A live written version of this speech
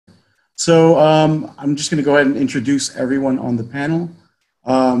I'm just going to go ahead and introduce everyone on the panel.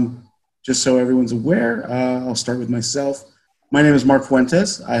 Just so everyone's aware, I'll start with myself. My name is Mark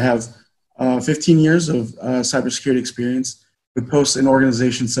Fuentes. I have 15 years of cybersecurity experience with posts in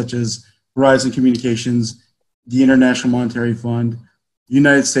organizations such as Verizon Communications, the International Monetary Fund,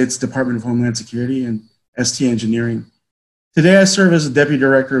 United States Department of Homeland Security, and ST Engineering. Today, I serve as the Deputy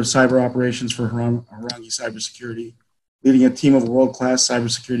Director of Cyber Operations for Harangi Cybersecurity, leading a team of world-class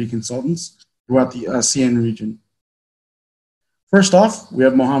cybersecurity consultants throughout the ASEAN region. First off, we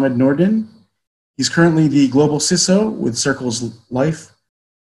have Mohammed Nordin. He's currently the Global CISO with Circles Life,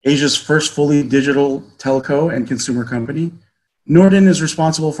 Asia's first fully digital telco and consumer company. Nordin is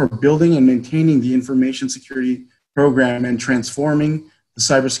responsible for building and maintaining the information security program and transforming the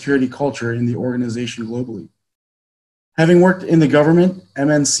cybersecurity culture in the organization globally. Having worked in the government,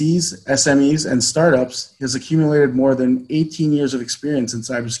 MNCs, SMEs, and startups, he has accumulated more than 18 years of experience in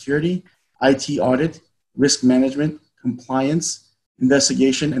cybersecurity, IT audit, risk management, compliance,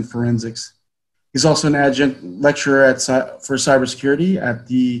 investigation, and forensics. He's also an adjunct lecturer for cybersecurity at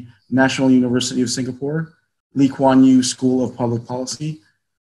the National University of Singapore, Lee Kuan Yew School of Public Policy,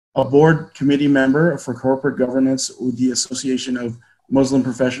 a board committee member for corporate governance with the Association of Muslim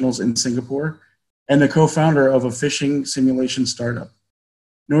Professionals in Singapore, and the co-founder of a phishing simulation startup.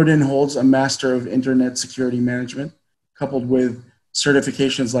 Nordin holds a Master of Internet Security Management, coupled with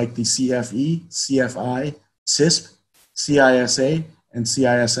certifications like the CFE, CFI, CISP, CISA, and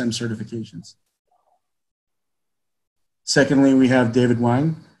CISM certifications. Secondly, we have David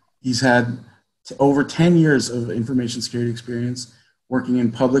Wang. He's had over 10 years of information security experience working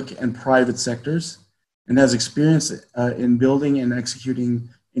in public and private sectors and has experience in building and executing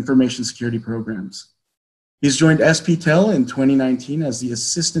information security programs. He's joined SPTEL in 2019 as the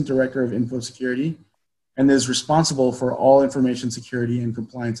Assistant Director of Info Security and is responsible for all information security and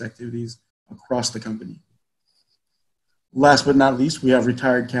compliance activities across the company. Last but not least, we have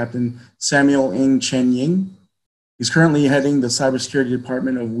retired Captain Samuel Ng Chen Ying. He's currently heading the cybersecurity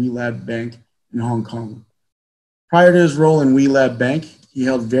department of WeLab Bank in Hong Kong. Prior to his role in WeLab Bank, he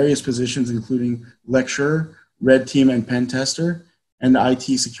held various positions including lecturer, red team and pen tester, and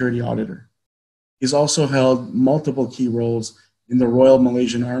IT security auditor. He's also held multiple key roles in the Royal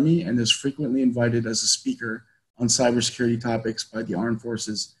Malaysian Army and is frequently invited as a speaker on cybersecurity topics by the armed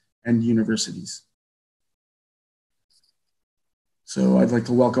forces and universities. So I'd like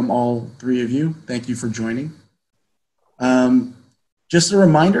to welcome all three of you. Thank you for joining. Just a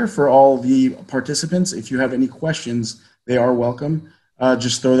reminder for all the participants, if you have any questions, they are welcome.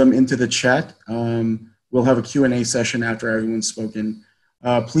 Just throw them into the chat. We'll have a Q&A session after everyone's spoken.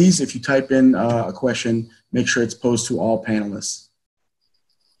 Please, if you type in a question, make sure it's posed to all panelists.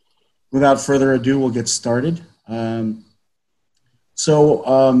 Without further ado, we'll get started. For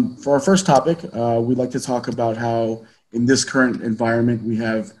our first topic, we'd like to talk about how in this current environment, we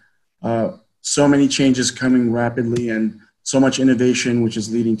have so many changes coming rapidly and so much innovation, which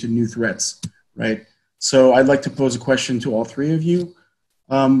is leading to new threats, right? So I'd like to pose a question to all three of you.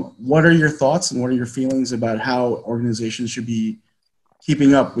 What are your thoughts and what are your feelings about how organizations should be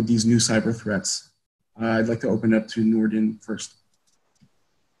keeping up with these new cyber threats? I'd like to open up to Nordin first.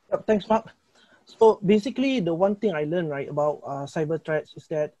 Thanks, Mark. So basically, the one thing I learned about cyber threats is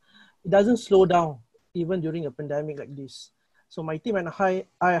that it doesn't slow down even during a pandemic like this. So my team and I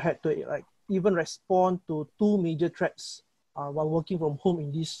had to even respond to two major threats while working from home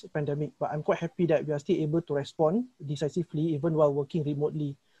in this pandemic. But I'm quite happy that we are still able to respond decisively even while working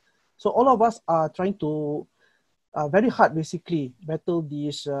remotely. So all of us are trying to very hard basically battle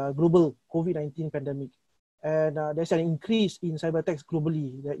this global COVID-19 pandemic. And there's an increase in cyber attacks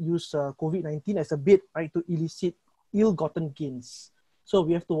globally that use COVID-19 as a bait to elicit ill-gotten gains. So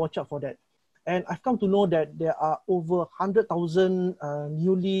we have to watch out for that. And I've come to know that there are over 100,000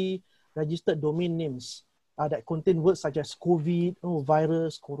 newly registered domain names that contain words such as COVID,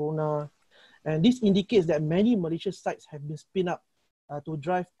 virus, corona. And this indicates that many malicious sites have been spun up to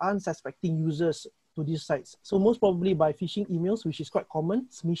drive unsuspecting users to these sites. So most probably by phishing emails, which is quite common,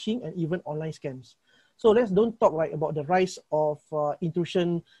 smishing, and even online scams. So let's don't talk about the rise of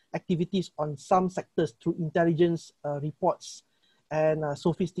intrusion activities on some sectors through intelligence reports and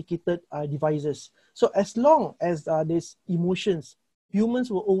sophisticated devices. So as long as there's emotions,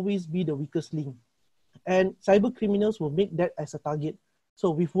 humans will always be the weakest link. And cyber criminals will make that as a target. So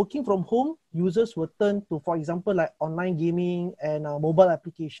with working from home, users will turn to, for example, like online gaming and mobile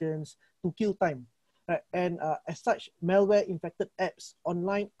applications to kill time. And as such, malware-infected apps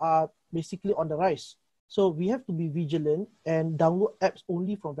online are basically on the rise. So we have to be vigilant and download apps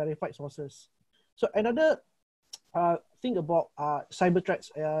only from verified sources. So another thing about cyber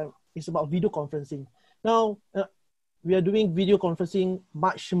threats is about video conferencing. Now, we are doing video conferencing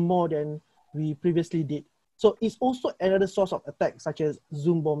much more than we previously did. So it's also another source of attack, such as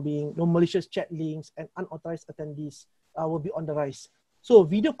Zoom bombing, malicious chat links, and unauthorized attendees will be on the rise. So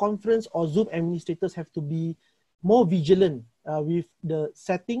video conference or Zoom administrators have to be more vigilant with the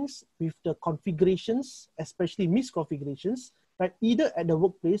settings, with the configurations, especially misconfigurations, right? Either at the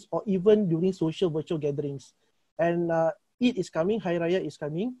workplace or even during social virtual gatherings. And Eid is coming, Hari Raya is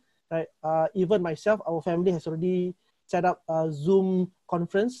coming, right? Even myself, our family has already set up a Zoom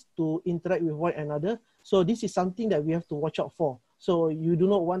conference to interact with one another. So this is something that we have to watch out for. So you do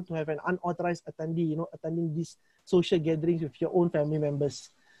not want to have an unauthorized attendee, attending these social gatherings with your own family members.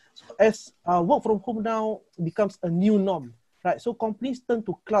 So as work from home now becomes a new norm, right? So companies turn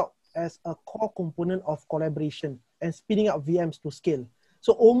to cloud as a core component of collaboration and spinning up VMs to scale.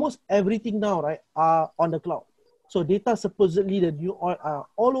 So almost everything now, right, are on the cloud. So data supposedly the new are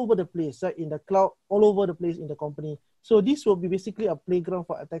all over the place, right, in the cloud, all over the place in the company. So this will be basically a playground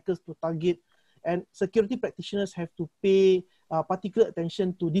for attackers to target, and security practitioners have to pay particular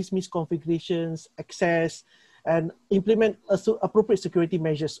attention to these misconfigurations, access, and implement appropriate security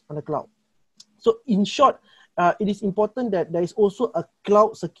measures on the cloud. So in short, it is important that there is also a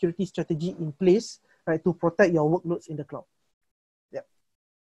cloud security strategy in place, right, to protect your workloads in the cloud. Yeah.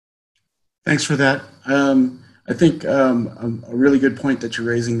 Thanks for that. I think a really good point that you're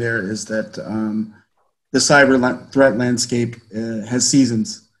raising there is that the cyber threat landscape has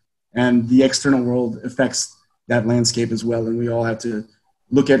seasons, and the external world affects that landscape as well. And we all have to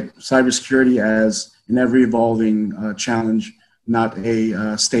look at cybersecurity as an ever-evolving challenge, not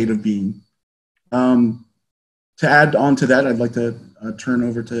a state of being. To add on to that, I'd like to turn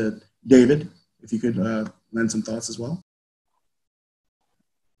over to David, if you could lend some thoughts as well.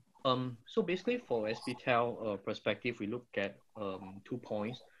 So basically for SBTEL perspective, we look at 2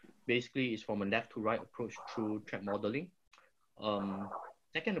 points. Basically, it's from a left to right approach through threat modeling.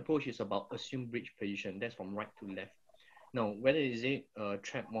 Second approach is about assume breach position. That's from right to left. Now, whether is it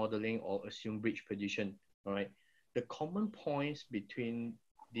threat modeling or assume breach position, all right? The common points between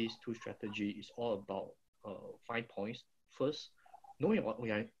these two strategies is all about 5 points. First, know your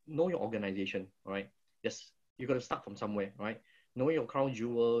organization, all right? Yes, you got to start from somewhere, right? Know your crown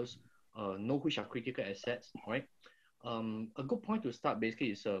jewels, know which are critical assets, right? A good point to start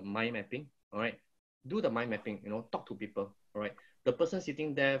basically is mind mapping, all right? Do the mind mapping, talk to people, all right? The person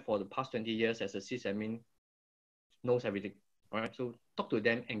sitting there for the past 20 years as a sysadmin knows everything, all right? So talk to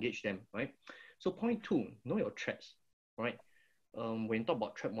them, engage them, right? So point 2, know your threats, right? When you talk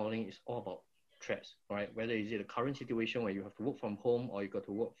about threat modeling, it's all about threats, right? Whether is it a current situation where you have to work from home or you got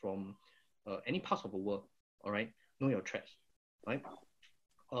to work from any parts of the world, all right? Know your threats, right?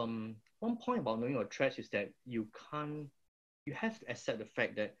 One point about knowing your threats is that you have to accept the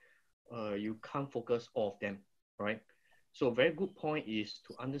fact that you can't focus all of them, right? So a very good point is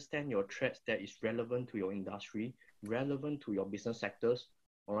to understand your threats that is relevant to your industry, relevant to your business sectors,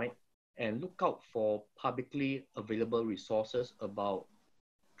 all right? And look out for publicly available resources about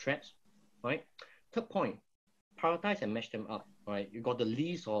threats, right? Third point, prioritize and match them up, right? You got the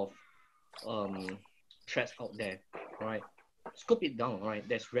list of threats out there, right? Scope it down, right?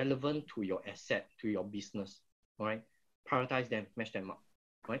 That's relevant to your asset, to your business, right? Prioritize them, match them up,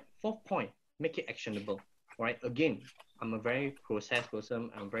 right? Fourth point, make it actionable, right? Again, I'm a very process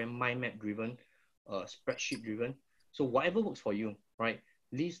person. I'm very mind map driven, spreadsheet driven. So whatever works for you, right?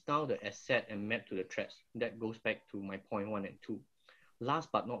 List down the asset and map to the threats. That goes back to my point 1 and 2. Last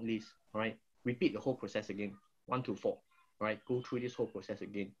but not least, right? Repeat the whole process again, 1 to 4, right? Go through this whole process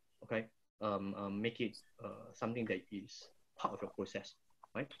again, okay? Make it something that is part of your process,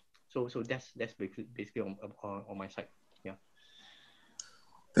 right? So that's basically on my side. Yeah.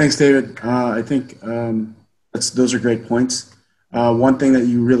 Thanks, David. I think those are great points. One thing that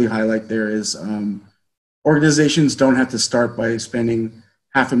you really highlight there is organizations don't have to start by spending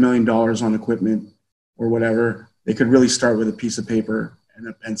 $500,000 on equipment or whatever. They could really start with a piece of paper and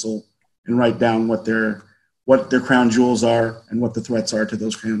a pencil and write down what their crown jewels are and what the threats are to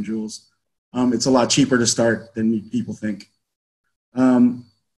those crown jewels. It's a lot cheaper to start than people think.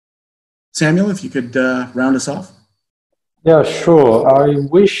 Samuel, if you could round us off. Yeah, sure. I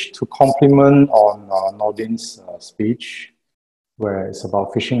wish to compliment on Nordin's speech, where it's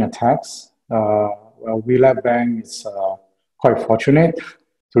about phishing attacks. Well, WeLab Bank is quite fortunate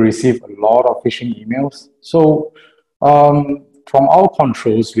to receive a lot of phishing emails. So from our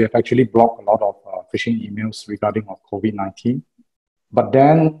controls, we have actually blocked a lot of phishing emails regarding of COVID-19. But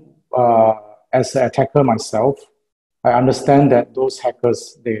then, as an attacker myself, I understand that those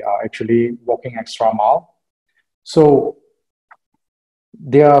hackers, they are actually walking extra mile. So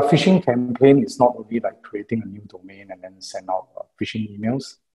their phishing campaign is not only like creating a new domain and then send out phishing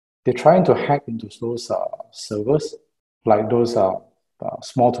emails. They're trying to hack into those servers, like those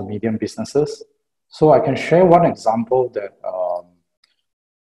small to medium businesses. So I can share one example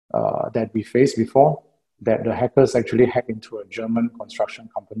that we faced before, that the hackers actually hacked into a German construction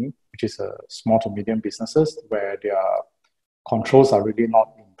company, which is a small to medium businesses where their controls are really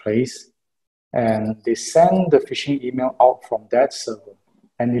not in place. And they send the phishing email out from that server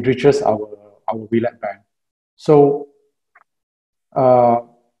and it reaches our VLAN bank. So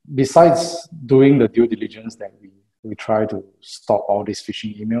besides doing the due diligence that we try to stop all these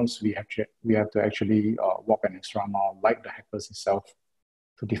phishing emails, we have to actually walk an extra mile, like the hackers itself,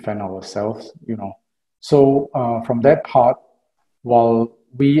 to defend ourselves, you know. So from that part, while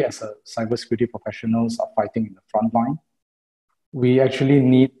we as a cybersecurity professionals are fighting in the front line, we actually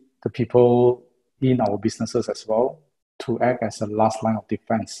need the people in our businesses as well to act as a last line of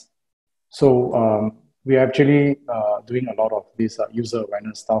defense. So we're actually doing a lot of this user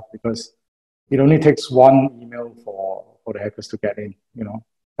awareness stuff, because it only takes one email for the hackers to get in, you know.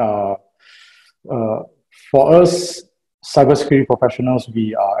 For us, cybersecurity professionals,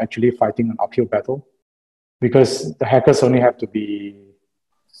 we are actually fighting an uphill battle, because the hackers only have to be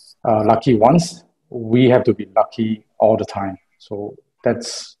lucky once. We have to be lucky all the time. So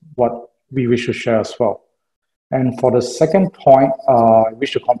that's what we wish to share as well. And for the second point, I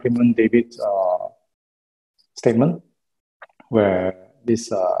wish to compliment David's statement, where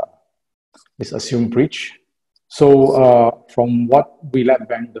this assumed breach. So from what WeLab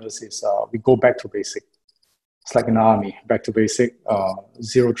Bank does is we go back to basic. It's like an army, back to basic,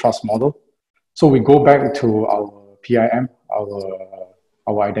 zero trust model. So we go back to our PIM,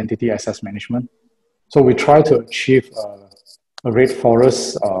 our identity access management. So we try to achieve a Red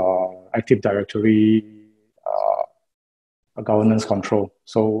Forest Active Directory governance control.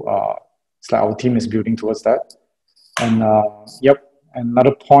 So it's like our team is building towards that. And yep,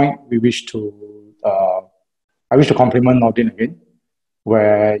 another point we wish to, I wish to compliment Nordin again,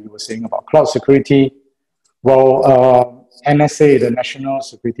 where you were saying about cloud security. Well, NSA, the National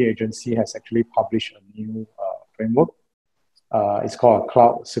Security Agency, has actually published a new framework. It's called a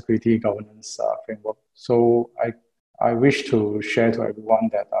Cloud Security Governance Framework. So I wish to share to everyone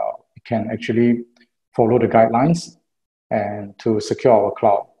that we can actually follow the guidelines and to secure our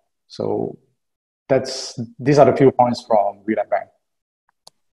cloud. So these are the few points from WeLab Bank.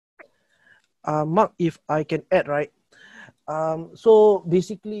 Mark, if I can add, right? So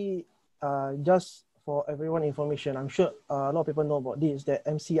basically, just for everyone information, I'm sure a lot of people know about this, that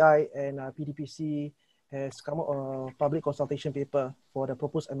MCI and PDPC has come up a public consultation paper for the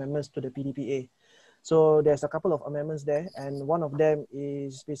proposed amendments to the PDPA. So there's a couple of amendments there, and one of them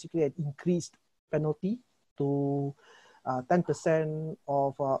is basically an increased penalty to 10%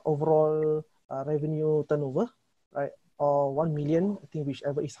 of overall revenue turnover, right? Or 1 million, I think,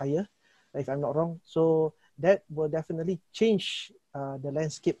 whichever is higher, if I'm not wrong. So that will definitely change the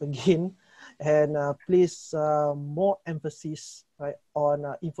landscape again and place more emphasis, right, on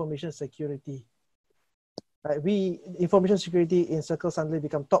information security. Right? Information security in Circle suddenly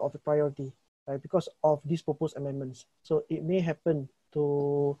become top of the priority, right, because of these proposed amendments. So it may happen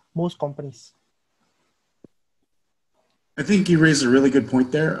to most companies. I think you raised a really good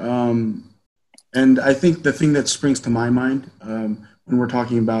point there. And I think the thing that springs to my mind when we're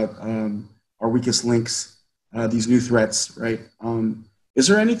talking about our weakest links, these new threats, right? Is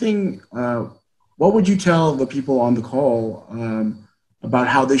there anything, what would you tell the people on the call about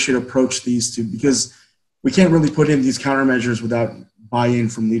how they should approach these two? Because we can't really put in these countermeasures without buy-in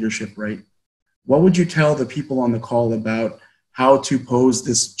from leadership, right? What would you tell the people on the call about how to pose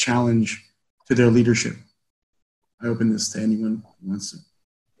this challenge to their leadership? I open this to anyone who wants to.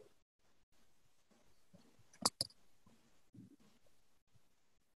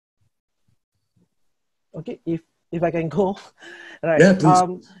 Okay, if I can go, right? Yeah,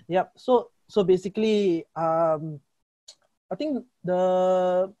 please. Yeah. So basically, I think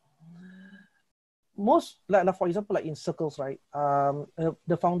the most, like for example, like in circles, right?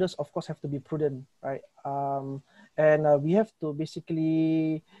 The founders, of course, have to be prudent, right? And we have to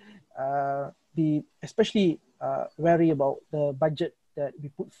basically be especially wary about the budget that we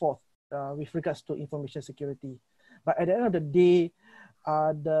put forth with regards to information security. But at the end of the day,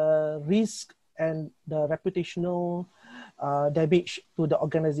 the risk and the reputational damage to the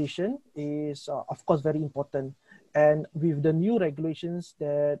organization is, of course, very important. And with the new regulations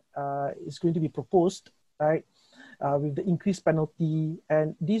that is going to be proposed, right, with the increased penalty,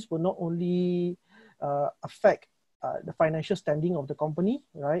 and this will not only affect the financial standing of the company,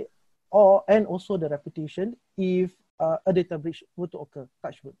 right, and also the reputation if a data breach were to occur,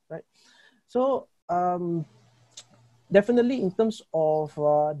 touch wood, right? So definitely in terms of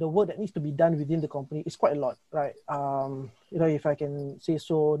the work that needs to be done within the company, it's quite a lot, right? If I can say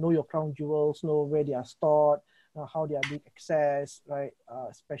so, know your crown jewels, know where they are stored, how they are being accessed, right?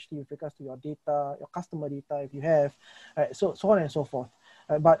 Especially with regards to your data, your customer data, if you have, right? So on and so forth.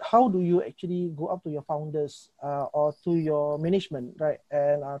 But how do you actually go up to your founders or to your management, right?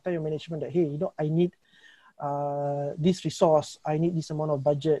 And tell your management that, hey, I need this resource, I need this amount of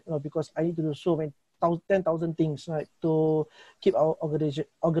budget, because I need to do so many 10,000 things, right, to keep our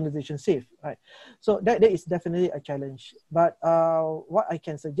organization safe, right? So that is definitely a challenge. But what I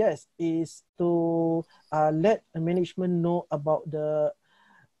can suggest is to let the management know about the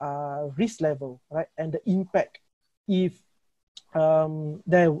risk level, right, and the impact if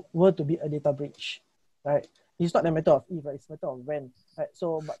there were to be a data breach, right? It's not a matter of if, right? It's a matter of when, right?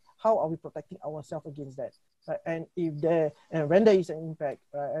 So, but how are we protecting ourselves against that? Right? And when there is an impact,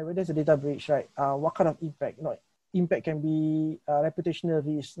 right, and when there's a data breach, right, what kind of impact? Impact can be reputational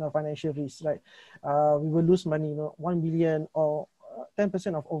risk, financial risk, right? We will lose money, 1 million or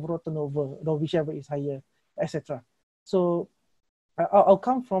 10% of overall turnover, whichever is higher, etc. So I'll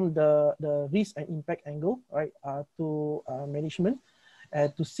come from the risk and impact angle, right, to management,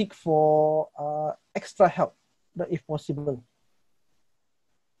 to seek for extra help, if possible.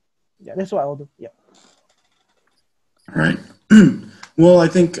 Yeah, that's what I'll do. Yeah. All right. Well, I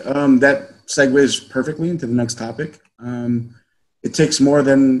think that segues perfectly into the next topic. It takes more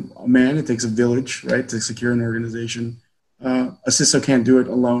than a man. It takes a village, right, to secure an organization. A CISO can't do it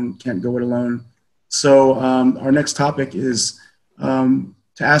alone, can't go it alone. So our next topic is to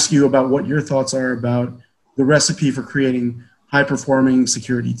ask you about what your thoughts are about the recipe for creating high-performing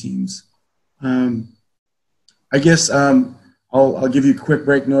security teams. I guess I'll give you a quick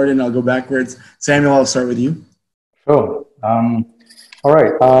break, Norden. I'll go backwards. Samuel, I'll start with you. Sure. All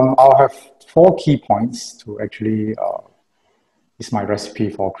right. I'll have 4 key points to actually is my recipe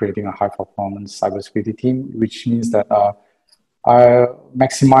for creating a high-performance cybersecurity team, which means that I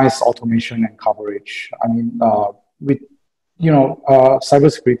maximize automation and coverage. I mean, with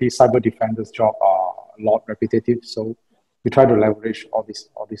cybersecurity, cyber defenders' job are a lot repetitive, so we try to leverage all this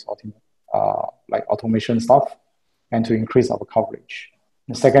like automation stuff, and to increase our coverage.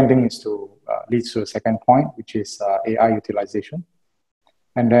 The second thing is to lead to a second point, which is AI utilization.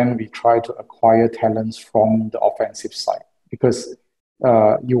 And then we try to acquire talents from the offensive side, because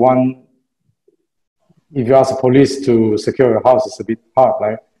if you ask the police to secure your house, it's a bit hard,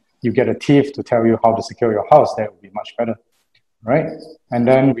 right? You get a thief to tell you how to secure your house, that would be much better, right? And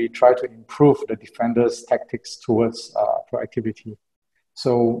then we try to improve the defenders' tactics towards proactivity.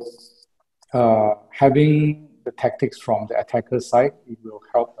 So having the tactics from the attacker's side, it will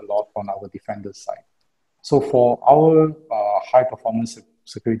help a lot on our defender's side. So for our high-performance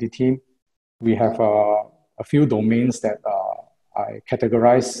security team, we have a few domains that I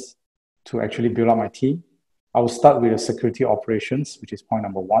categorize to actually build up my team. I will start with the security operations, which is point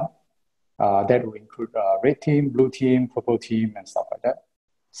number 1. That will include red team, blue team, purple team, and stuff like that.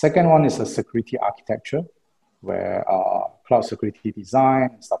 Second one is a security architecture, where cloud security design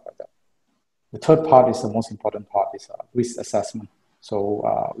and stuff like that. The third part is the most important part, is risk assessment.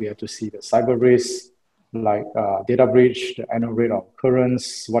 So we have to see the cyber risk, like data breach, the annual rate of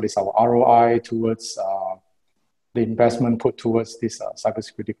occurrence, what is our ROI towards the investment put towards these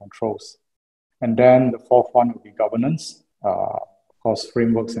cybersecurity controls. And then the fourth one will be governance. Of course,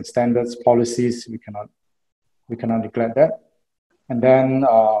 frameworks and standards, policies, we cannot neglect that. And then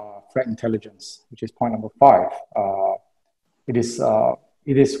threat intelligence, which is point number 5. It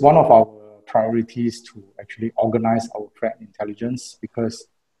is one of our priorities to actually organize our threat intelligence, because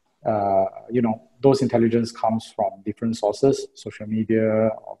those intelligence comes from different sources, social media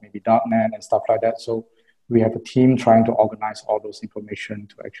or maybe darknet and stuff like that. So we have a team trying to organize all those information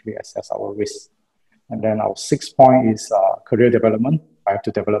to actually assess our risks. And then our 6th point is career development. I have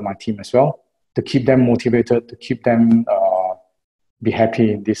to develop my team as well to keep them motivated, to keep them be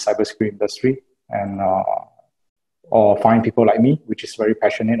happy in this cybersecurity industry, and or find people like me, which is very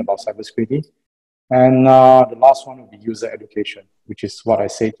passionate about cybersecurity. And the last one will be user education, which is what I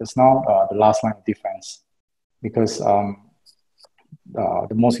said just now, the last line of defense. Because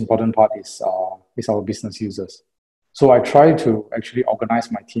the most important part is our business users. So I try to actually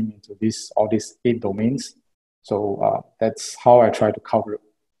organize my team into all these 8 domains. So that's how I try to cover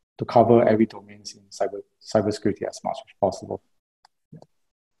every domain in cybersecurity as much as possible.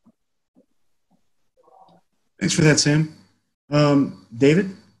 Thanks for that, Sam.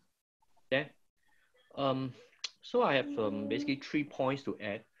 David? Yeah. So I have basically 3 points to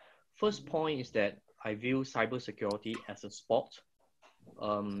add. First point is that I view cybersecurity as a sport.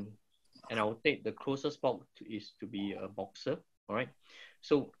 And I would take the closest sport is to be a boxer. All right.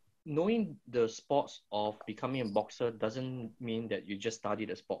 So knowing the sports of becoming a boxer doesn't mean that you just study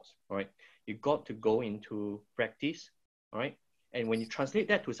the sports. All right. You got to go into practice. All right. And when you translate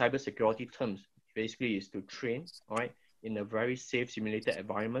that to cybersecurity terms, basically is to train. All right. In a very safe simulated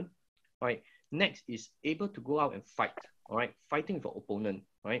environment. All right. Next is able to go out and fight. All right. Fighting with your opponent.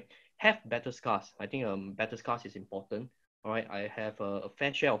 All right. Have battle scars. I think battle scars is important. All right, I have a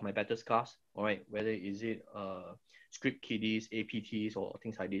fair share of my battle scars. All right, whether is it script kiddies, APTs, or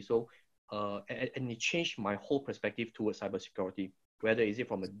things like this. So, and it changed my whole perspective towards cybersecurity. Whether is it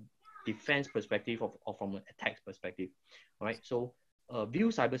from a defense perspective or from an attack perspective. All right, so view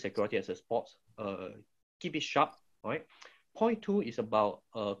cybersecurity as a sport. Keep it sharp. All right. Point two is about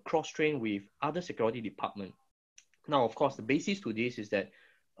cross-train with other security department. Now, of course, the basis to this is that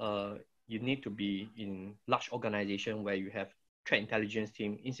you need to be in large organization where you have threat intelligence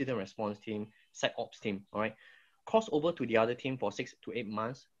team, incident response team, site ops team, all right? Cross over to the other team for 6 to 8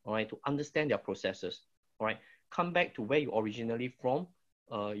 months, all right, to understand their processes, all right? Come back to where you originally from,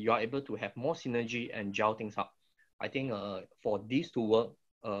 you are able to have more synergy and gel things up. I think for this to work,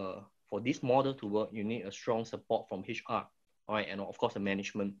 for this model to work, you need a strong support from HR, all right, and of course the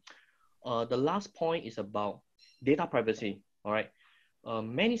management. The last point is about data privacy, all right?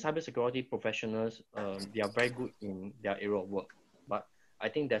 Many cybersecurity professionals, they are very good in their area of work, but I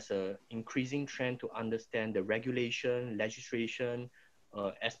think there's an increasing trend to understand the regulation, legislation,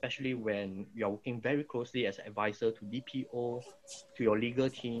 especially when you are working very closely as an advisor to DPO, to your legal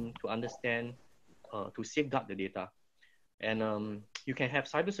team, to understand, to safeguard the data. And you can have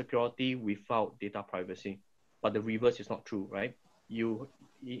cybersecurity without data privacy, but the reverse is not true, right?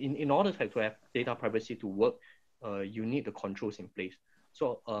 In order to have data privacy to work, you need the controls in place.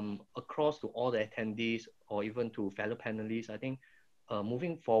 So across to all the attendees or even to fellow panelists, I think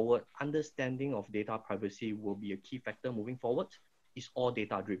moving forward, understanding of data privacy will be a key factor moving forward. It's all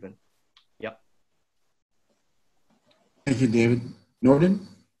data driven. Yep. Thank you, David. Norden?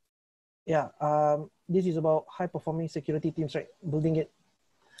 Yeah, this is about high-performing security teams, right? Building it.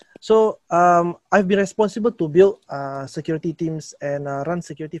 So I've been responsible to build security teams and run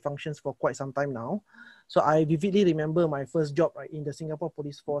security functions for quite some time now. So I vividly remember my first job, right, in the Singapore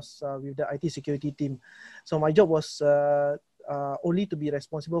Police Force with the IT security team. So my job was only to be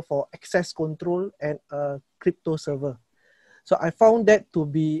responsible for access control and a crypto server. So I found that to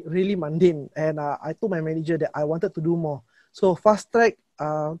be really mundane, and I told my manager that I wanted to do more. So fast track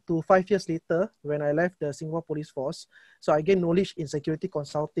to 5 years later, when I left the Singapore Police Force, so I gained knowledge in security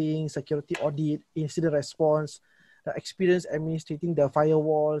consulting, security audit, incident response, experience administrating the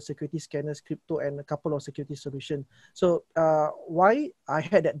firewall, security scanners, crypto, and a couple of security solutions. So why I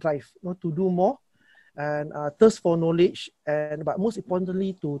had that drive, to do more, and thirst for knowledge, and but most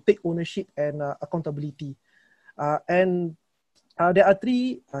importantly to take ownership and accountability. And there are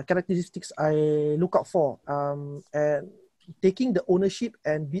three characteristics I look out for, and taking the ownership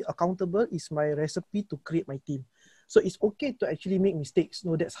and be accountable is my recipe to create my team. So it's okay to actually make mistakes.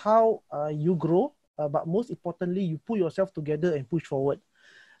 That's how you grow. But most importantly, you pull yourself together and push forward.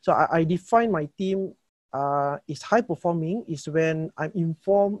 So I define my team is high performing is when I'm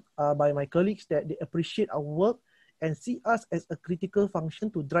informed by my colleagues that they appreciate our work and see us as a critical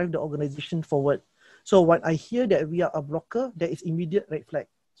function to drive the organization forward. So when I hear that we are a blocker, that is immediate red flag.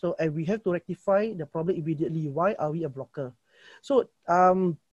 So we have to rectify the problem immediately. Why are we a blocker? So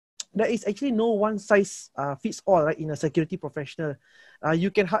there is actually no one size fits all, right, in a security professional. You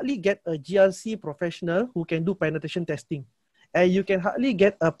can hardly get a GRC professional who can do penetration testing. And you can hardly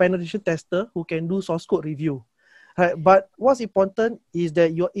get a penetration tester who can do source code review. But what's important is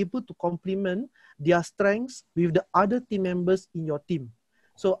that you're able to complement their strengths with the other team members in your team.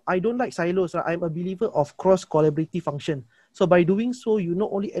 So I don't like silos. Right? I'm a believer of cross-collaborative function. So by doing so, you not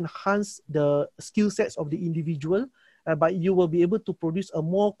only enhance the skill sets of the individual, but you will be able to produce a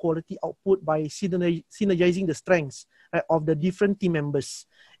more quality output by synergizing the strengths of the different team members.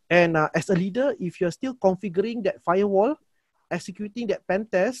 And as a leader, if you're still configuring that firewall, executing that pen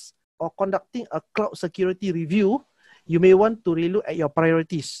test, or conducting a cloud security review, you may want to relook at your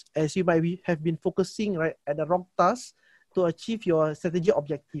priorities, as you might have been focusing right at the wrong task to achieve your strategic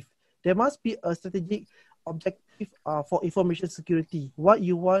objective. There must be a strategic objective for information security, what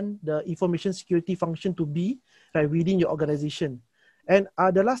you want the information security function to be right, within your organization. And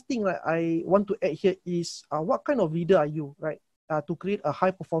the last thing right, I want to add here is what kind of leader are you, right, to create a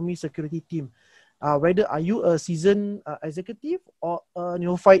high-performing security team? Whether are you a seasoned executive or a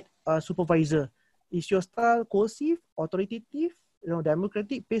neophyte supervisor? Is your style coercive, authoritative,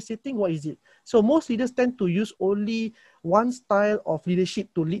 democratic, pace setting, what is it? So most leaders tend to use only one style of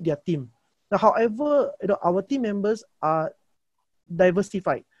leadership to lead their team. Now, however, our team members are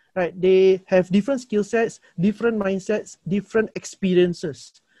diversified, right? They have different skill sets, different mindsets, different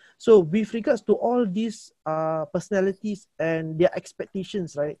experiences. So with regards to all these personalities and their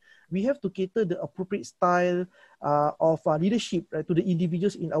expectations, right, we have to cater the appropriate style of leadership, right, to the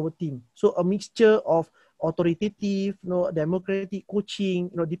individuals in our team. So a mixture of authoritative, democratic, coaching,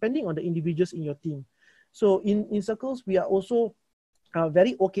 depending on the individuals in your team. So in Circles, we are also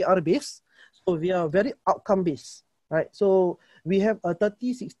very OKR based. So we are very outcome based, right? So we have a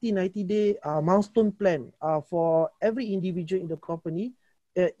 30, 60, 90-day milestone plan for every individual in the company,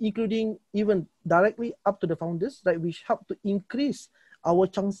 including even directly up to the founders, right? Which help to increase our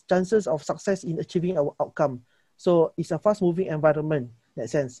chances of success in achieving our outcome. So it's a fast-moving environment in that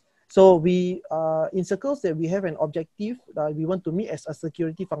sense. So we, in Circles, that we have an objective we want to meet as a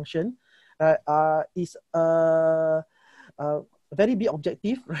security function. Is a very big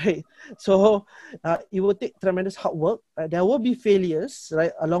objective, right? So it will take tremendous hard work. There will be failures,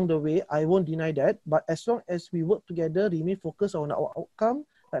 right, along the way. I won't deny that. But as long as we work together, remain focused on our outcome,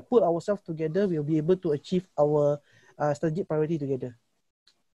 put ourselves together, we'll be able to achieve our strategic priority together.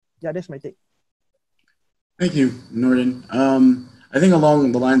 Yeah, that's my take. Thank you, Norden. I think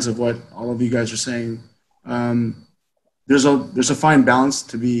along the lines of what all of you guys are saying, there's a fine balance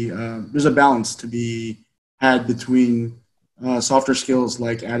to be there's a balance to be had between softer skills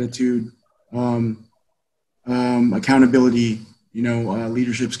like attitude, accountability,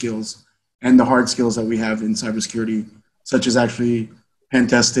 leadership skills, and the hard skills that we have in cybersecurity, such as actually pen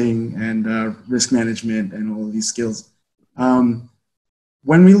testing and risk management and all of these skills.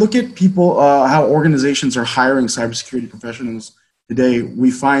 When we look at people, how organizations are hiring cybersecurity professionals today,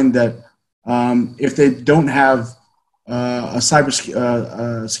 we find that if they don't have a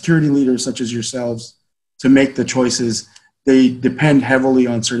security leader such as yourselves to make the choices, they depend heavily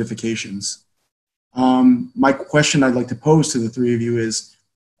on certifications. My question I'd like to pose to the three of you is,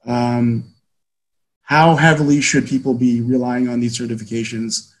 how heavily should people be relying on these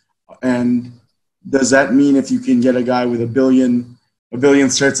certifications? And does that mean if you can get a guy with a billion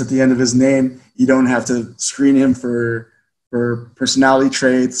certs at the end of his name, you don't have to screen him for personality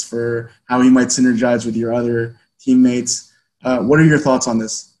traits, for how he might synergize with your other teammates? What are your thoughts on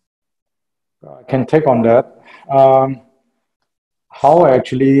this? I can take on that. How I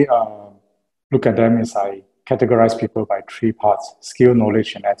actually look at them is I categorize people by three parts: skill,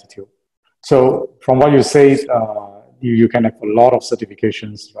 knowledge, and attitude. So from what you say, you can have a lot of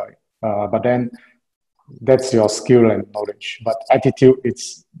certifications, right? But then that's your skill and knowledge. But attitude,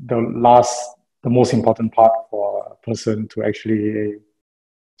 it's the most important part for a person to actually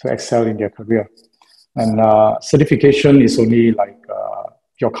to excel in their career. And certification is only like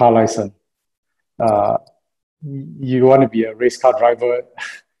your car license. You want to be a race car driver.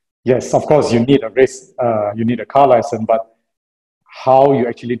 Yes, of course, you need a car license, but how you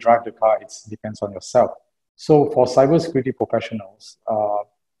actually drive the car, it depends on yourself. So for cybersecurity professionals,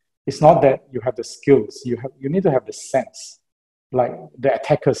 it's not that you have the skills. You need to have the sense, like the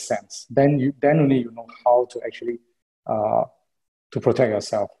attacker's sense. Then only you know how to actually to protect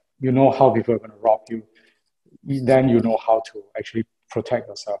yourself. You know how people are going to rob you. Then you know how to actually protect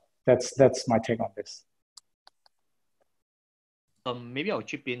yourself. That's my take on this. Maybe I'll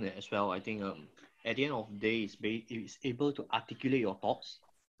chip in as well. I think at the end of the day, it's able to articulate your thoughts,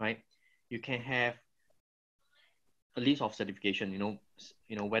 right? You can have a list of certification.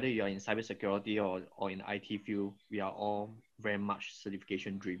 Whether you are in cybersecurity or in IT field, we are all very much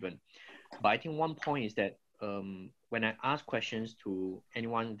certification driven. But I think one point is that when I ask questions to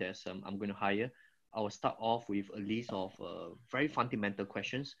anyone that I'm going to hire, I will start off with a list of very fundamental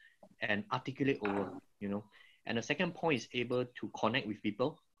questions and articulate over, And the second point is able to connect with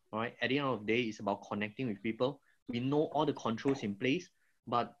people, all right? At the end of the day, it's about connecting with people. We know all the controls in place,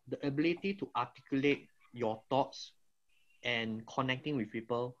 but the ability to articulate your thoughts and connecting with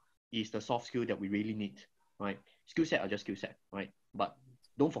people is the soft skill that we really need, right? Skill set are just skill set, right? But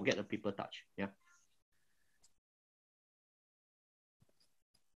don't forget the people touch, yeah.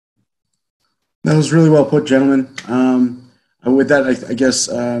 That was really well put, gentlemen. With that, I guess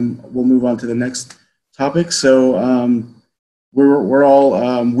we'll move on to the next topic. So we're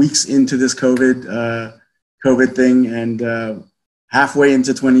all weeks into this COVID thing and halfway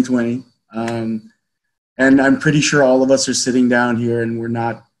into 2020. And I'm pretty sure all of us are sitting down here and we're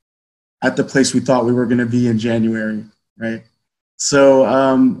not at the place we thought we were going to be in January, right? So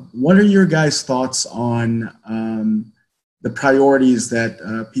what are your guys' thoughts on the priorities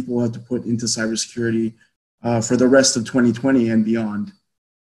that people have to put into cybersecurity for the rest of 2020 and beyond.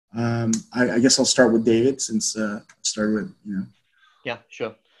 I guess I'll start with David since I started with, Yeah,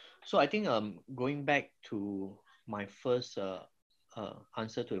 sure. So I think going back to my first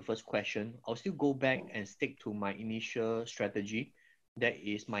answer to the first question, I'll still go back and stick to my initial strategy. That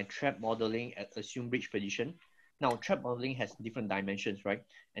is my threat modeling at assume breach position. Now, threat modeling has different dimensions, right?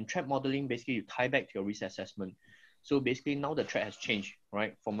 And threat modeling, basically, you tie back to your risk assessment. So basically, now the threat has changed,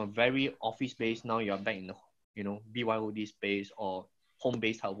 right? From a very office-based, now you're back in the, BYOD space or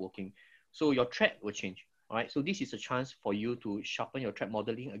home-based type of working. So your threat will change, all right? So this is a chance for you to sharpen your threat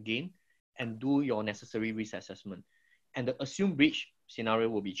modeling again and do your necessary risk assessment. And the assumed breach scenario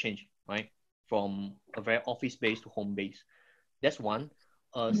will be changed, right? From a very office-based to home-based. That's one.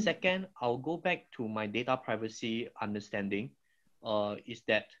 Second, I'll go back to my data privacy understanding, is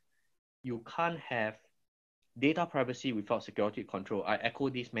that you can't have data privacy without security control. I echo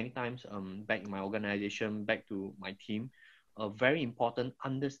this many times back in my organization, back to my team. Very important,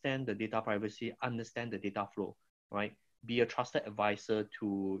 understand the data privacy, understand the data flow, right? Be a trusted advisor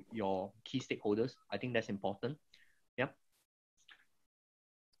to your key stakeholders. I think that's important. Yeah.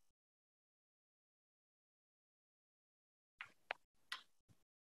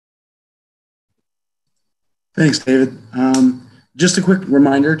 Thanks, David. Just a quick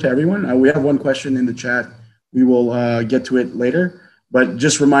reminder to everyone, we have one question in the chat. We will get to it later, but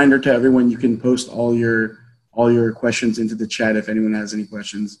just reminder to everyone, you can post all your questions into the chat if anyone has any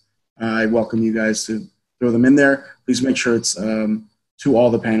questions. I welcome you guys to throw them in there. Please make sure it's to all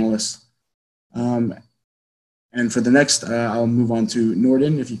the panelists. And for the next, I'll move on to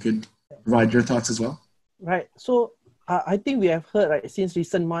Norden, if you could provide your thoughts as well. Right. So I think we have heard, right, since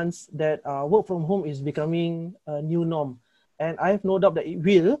recent months that work from home is becoming a new norm. And I have no doubt that it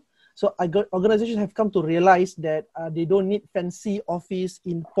will. So organizations have come to realize that they don't need fancy office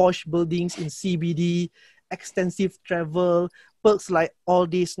in posh buildings in CBD, extensive travel, perks like all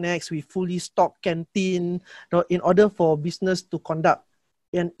day snacks with fully stocked canteen, in order for business to conduct,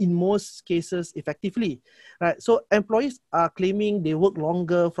 and in most cases effectively, right? So employees are claiming they work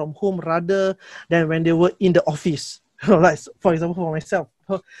longer from home rather than when they were in the office. Like, for example, for myself.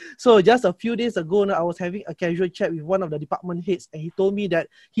 So just a few days ago, I was having a casual chat with one of the department heads, and he told me that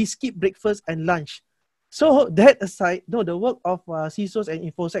he skipped breakfast and lunch. So that aside, the work of CISOs and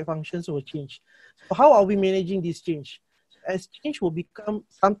InfoSec functions will change. So how are we managing this change? As change will become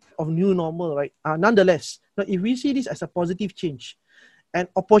some of new normal, right? Nonetheless, if we see this as a positive change, an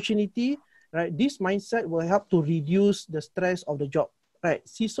opportunity, right? This mindset will help to reduce the stress of the job, right?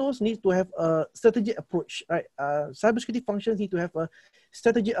 CISOs need to have a strategic approach, right? Cybersecurity functions need to have a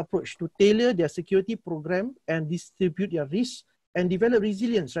strategic approach to tailor their security program and distribute their risks and develop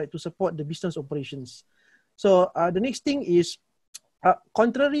resilience, right, to support the business operations. So the next thing is,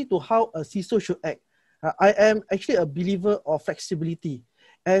 contrary to how a CISO should act, I am actually a believer of flexibility.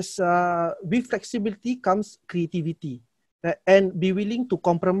 As with flexibility comes creativity. And be willing to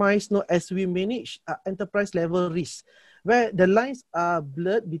compromise as we manage enterprise level risks, where the lines are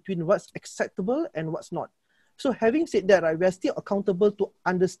blurred between what's acceptable and what's not. So having said that, right, we are still accountable to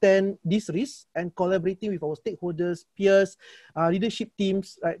understand these risks and collaborating with our stakeholders, peers, leadership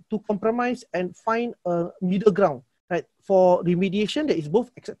teams, right, to compromise and find a middle ground, right, for remediation that is both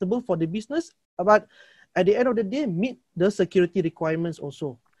acceptable for the business, but at the end of the day, meet the security requirements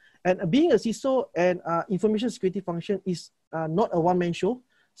also. And being a CISO and information security function is not a one-man show.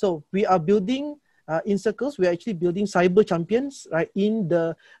 So we are building in circles, we are actually building cyber champions, right, in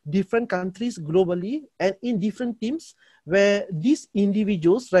the different countries globally and in different teams where these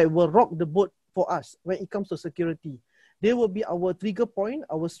individuals, right, will rock the boat for us when it comes to security. They will be our trigger point,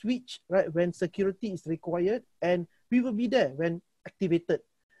 our switch, right, when security is required, and we will be there when activated.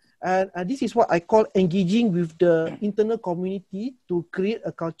 And this is what I call engaging with the internal community to create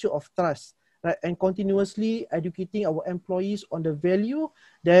a culture of trust, right? And continuously educating our employees on the value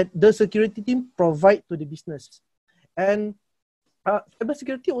that the security team provide to the business. And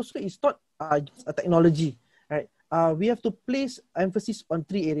cybersecurity also is not just a technology, right? We have to place emphasis on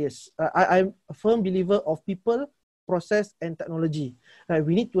three areas. I'm a firm believer of people, process, and technology. Right?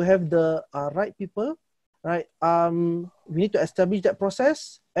 We need to have the right people, right? We need to establish that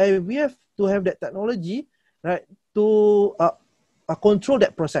process, and we have to have that technology, right, to control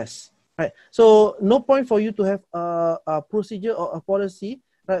that process, right? So no point for you to have a procedure or a policy,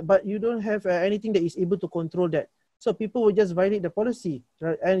 right, but you don't have anything that is able to control that. So people will just violate the policy,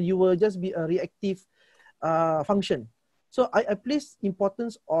 right, and you will just be a reactive function. So I place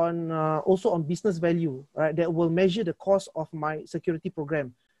importance on also on business value, right, that will measure the cost of my security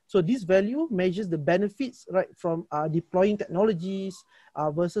program. So this value measures the benefits, right, from deploying technologies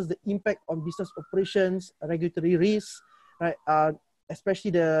versus the impact on business operations, regulatory risks, right,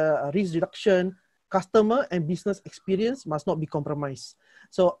 especially the risk reduction, customer and business experience must not be compromised.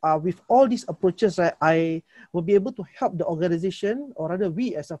 So with all these approaches, right, I will be able to help the organization, or rather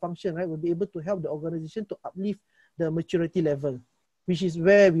we as a function, right, will be able to help the organization to uplift the maturity level, which is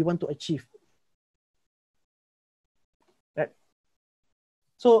where we want to achieve. Right.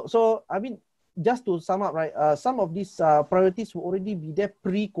 So I mean, just to sum up, right, some of these priorities will already be there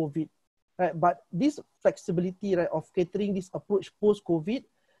pre-COVID, right? But this flexibility, right, of catering this approach post-COVID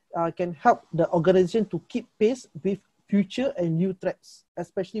can help the organization to keep pace with future and new threats,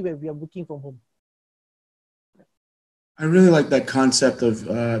 especially when we are working from home. I really like that concept of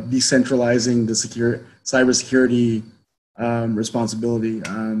decentralizing the cybersecurity responsibility.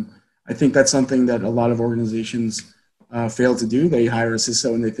 I think that's something that a lot of organizations fail to do. They hire a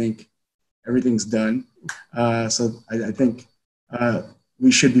CISO and they think everything's done. So I think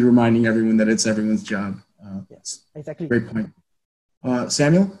we should be reminding everyone that it's everyone's job. Yes, exactly. Great point.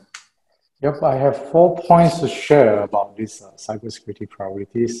 Samuel? Yep, I have 4 points to share about these cybersecurity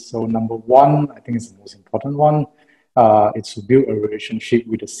priorities. So number one, I think it's the most important one. It's to build a relationship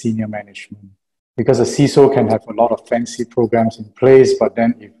with the senior management, because a CISO can have a lot of fancy programs in place, but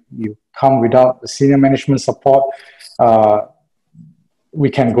then if you come without the senior management support, we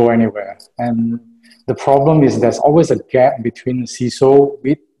can't go anywhere. And the problem is there's always a gap between the CISO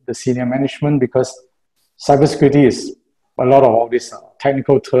with the senior management, because cybersecurity is a lot of all these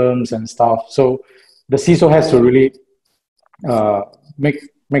technical terms and stuff. So the CISO has to really make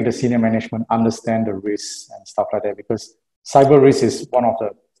the senior management understand the risks and stuff like that, because cyber risk is one of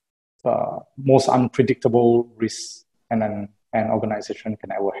the most unpredictable risks an organization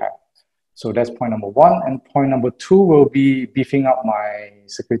can ever have. So that's point number one. And point number two will be beefing up my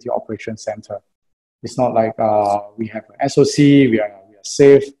security operations center. It's not like we have an SOC, we are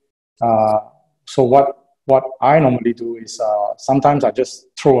safe. So what I normally do is sometimes I just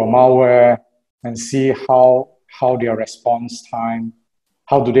throw a malware and see how their response time,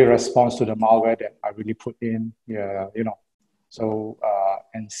 how do they respond to the malware that I really put in, so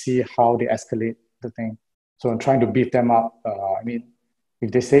and see how they escalate the thing. So I'm trying to beef them up. I mean, if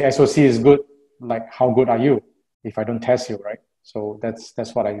they say SOC is good, like how good are you if I don't test you, right? So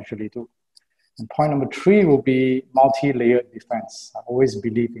that's what I usually do. And point number three will be multi-layered defense. I always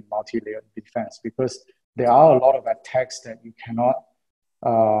believe in multi-layered defense, because there are a lot of attacks that you cannot,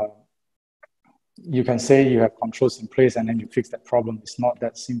 you can say you have controls in place and then you fix that problem. It's not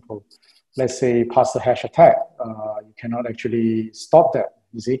that simple. Let's say pass the hash attack. You cannot actually stop that,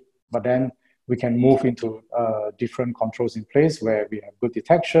 you see? But then we can move into different controls in place where we have good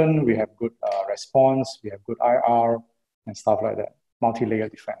detection, we have good response, we have good IR and stuff like that. Multi-layer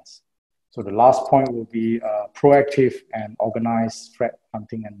defense. So the last point will be proactive and organized threat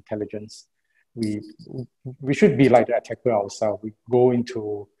hunting and intelligence. We should be like the attacker ourselves. We go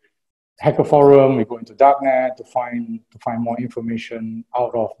into hacker forum, we go into darknet to find more information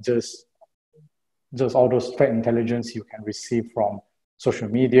out of just all those threat intelligence you can receive from social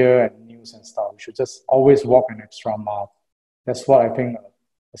media and news and stuff. We should just always walk an extra mile. That's what I think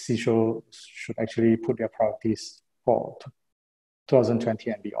a CISO should actually put their priorities for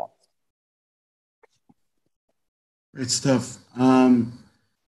 2020 and beyond. Great stuff.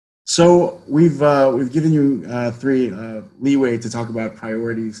 So we've given you three leeway to talk about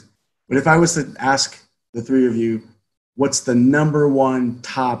priorities. But if I was to ask the three of you, what's the number one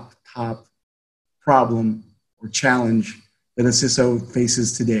top problem or challenge that a CISO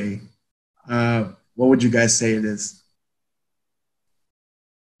faces today? What would you guys say it is?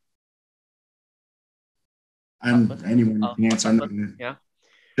 Anyone can answer. Yeah.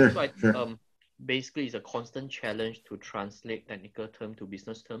 Sure. So Sure. Basically, it's a constant challenge to translate technical terms to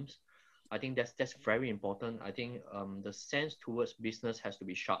business terms. I think that's very important. I think the sense towards business has to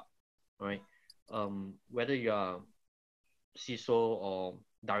be sharp, right? Whether you are CISO or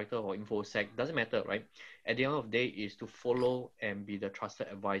director or InfoSec, doesn't matter, right? At the end of the day, is to follow and be the trusted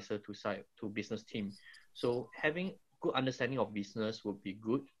advisor to business team. So having good understanding of business would be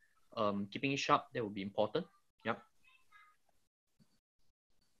good. Keeping it sharp, that would be important. Yep.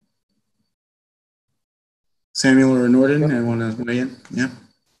 Samuel or Norden, I want to weigh in. Yeah.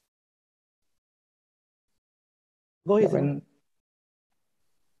 Go ahead.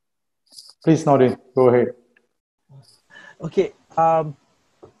 Please, Norden, go ahead. Okay.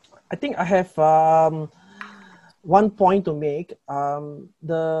 I think I have one point to make.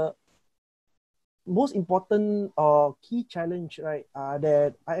 The most important or key challenge, right,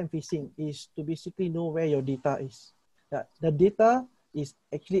 that I am facing is to basically know where your data is. The data is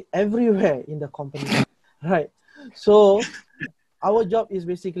actually everywhere in the company, right? So our job is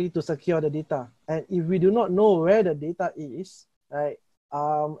basically to secure the data. And if we do not know where the data is, right,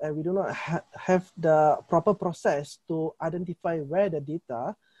 and we do not have the proper process to identify where the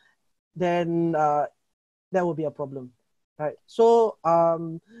data, then that will be a problem, right? So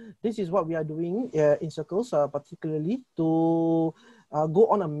this is what we are doing in Circles, particularly to go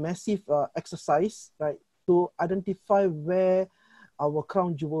on a massive exercise, right, to identify where our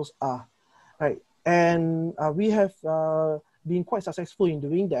crown jewels are, right? And we have been quite successful in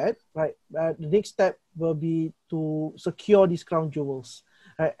doing that, right? The next step will be to secure these crown jewels,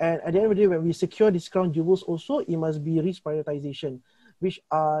 right? And at the end of the day, when we secure these crown jewels also, it must be risk prioritization, which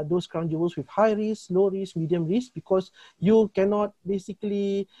are those crown jewels with high risk, low risk, medium risk, because you cannot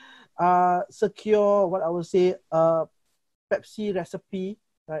basically secure what I would say Pepsi recipe,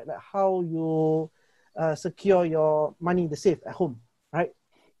 right? Like how you secure your money in the safe at home, right?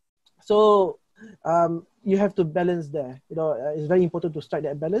 So you have to balance there. You know, it's very important to strike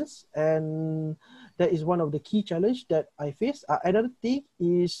that balance, and that is one of the key challenge that I face. Another thing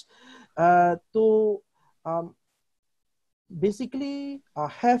is to basically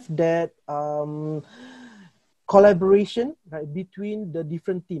have that collaboration, right, between the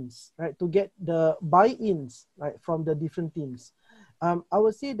different teams, right, to get the buy-ins, right, from the different teams. I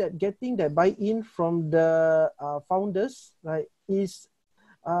would say that getting the buy-in from the founders, right, is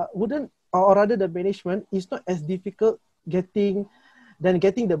wouldn't, or rather the management is not as difficult getting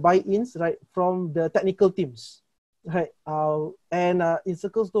the buy-ins, right, from the technical teams, right. And in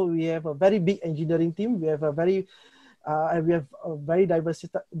Circles though, we have a very big engineering team. We have a very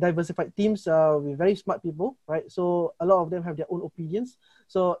diversified teams with very smart people, right? So a lot of them have their own opinions.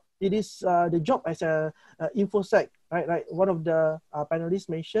 So it is the job as a infosec, right? Right. One of the panelists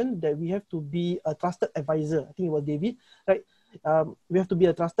mentioned that we have to be a trusted advisor. I think it was David, right? We have to be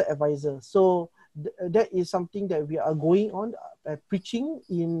a trusted advisor. So that is something that we are going on preaching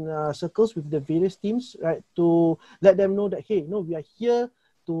in Circles with the various teams, right? To let them know that, hey, no, we are here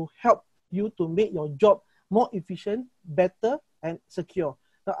to help you to make your job more efficient, better, and secure.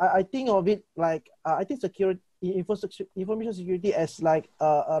 Now, I think of it like, I think information security as like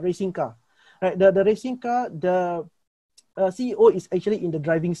a racing car, right? The racing car, the CEO is actually in the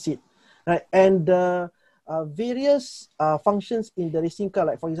driving seat, right? And the various functions in the racing car,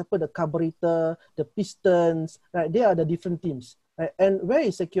 like for example, the carburetor, the pistons, right? They are the different teams, right? And where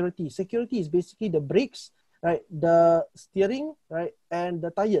is security? Security is basically the brakes, right? The steering, right? And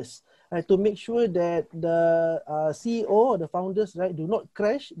the tires, right? To make sure that the CEO or the founders, right, do not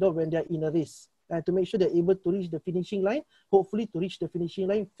crash though when they're in a race. To make sure they're able to reach the finishing line, hopefully to reach the finishing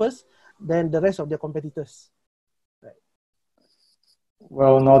line first, than the rest of their competitors. Right.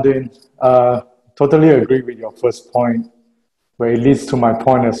 Well, Nordin, totally agree with your first point, where it leads to my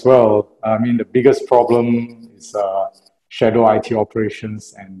point as well. I mean, the biggest problem is shadow IT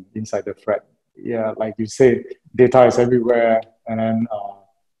operations and insider threat. Yeah, like you said, data is everywhere, and then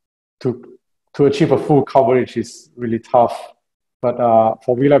to achieve a full coverage is really tough. But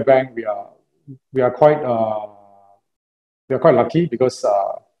for Wheeler Bank, we are quite lucky because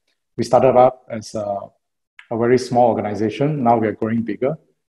we started up as a very small organization. Now we are growing bigger,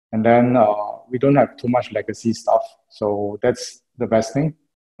 and then we don't have too much legacy stuff. So that's the best thing.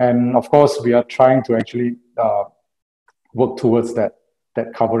 And of course, we are trying to actually work towards that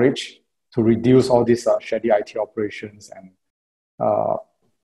coverage to reduce all these shady IT operations and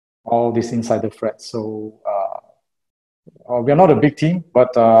all these insider threats. So we are not a big team,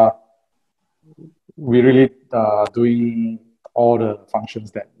 but we really doing all the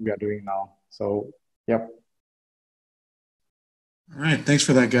functions that we are doing now. So, yep. All right, thanks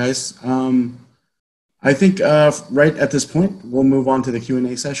for that, guys. I think right at this point, we'll move on to the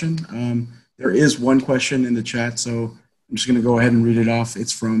Q&A session. There is one question in the chat, so I'm just going to go ahead and read it off.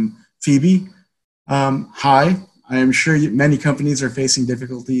 It's from Phoebe. Hi, I am sure many companies are facing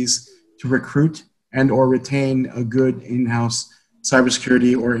difficulties to recruit and or retain a good in-house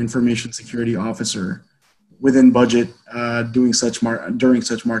cybersecurity or information security officer within budget during such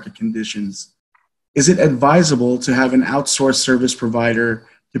market conditions. Is it advisable to have an outsourced service provider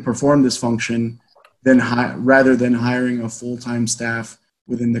to perform this function rather than hiring a full-time staff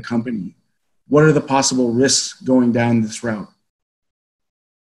within the company? What are the possible risks going down this route?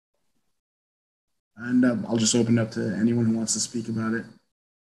 And I'll just open up to anyone who wants to speak about it.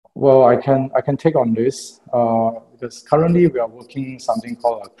 Well, I can take on this because currently we are working something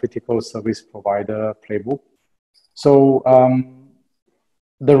called a critical service provider playbook. So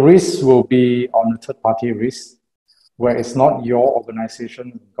the risk will be on the third-party risk, where it's not your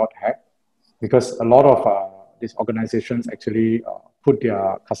organization got hacked, because a lot of these organizations actually put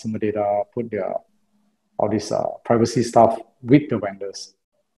their customer data, put their all this privacy stuff with the vendors.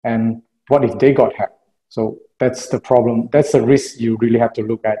 And what if they got hacked? So that's the problem. That's the risk you really have to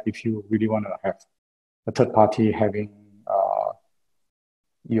look at if you really want to have a third party having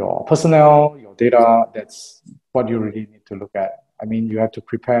your personnel, your data. That's what you really need to look at. I mean, you have to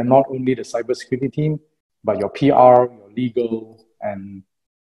prepare not only the cybersecurity team, but your PR, your legal, and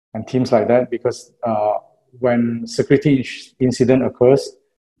teams like that, because when security incident occurs,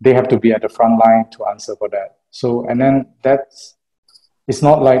 they have to be at the front line to answer for that. So, and then it's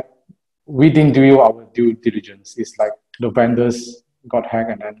not like we didn't do our due diligence. It's like the vendors got hacked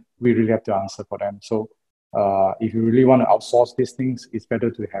and then we really have to answer for them. So if you really want to outsource these things, it's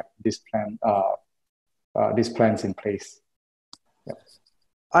better to have this plan, these plans in place. Yeah.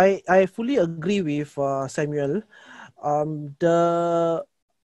 I fully agree with Samuel. The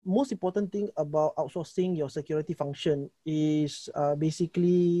most important thing about outsourcing your security function is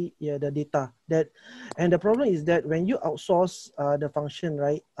basically the data. And the problem is that when you outsource the function,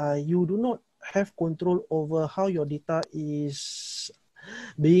 right, you do not have control over how your data is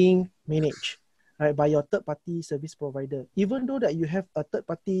being managed, right, by your third-party service provider. Even though that you have a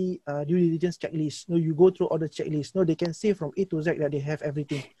third-party due diligence checklist, you go through all the checklists, they can say from A to Z that they have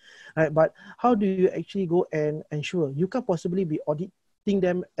everything, right? But how do you actually go and ensure? You can't possibly be auditing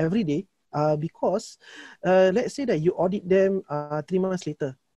them every day because let's say that you audit them 3 months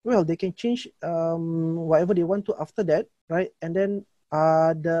later. Well, they can change whatever they want to after that, right? And then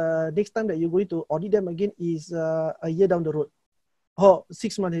the next time that you're going to audit them again is a year down the road or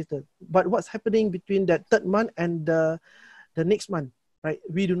 6 months later. But what's happening between that third month and the next month, right?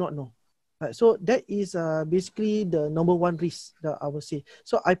 We do not know. So that is basically the number one risk that I would say.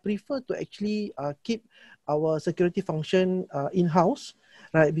 So I prefer to actually keep our security function in-house,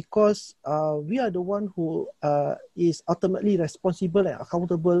 right? Because we are the one who is ultimately responsible and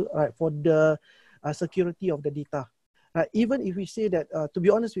accountable, right, for the security of the data. Even if we say that, to be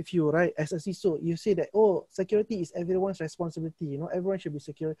honest with you, right, as a CISO, you say that, security is everyone's responsibility. Everyone should be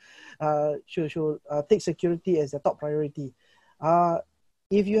secure, should take security as a top priority.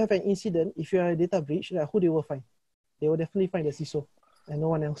 If you have an incident, if you are a data breach, who they will find? They will definitely find the CISO and no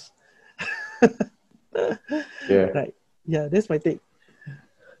one else. Yeah. Right. Yeah, that's my take.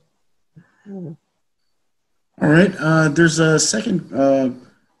 All right. There's a second,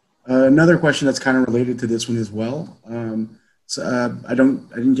 another question that's kind of related to this one as well. I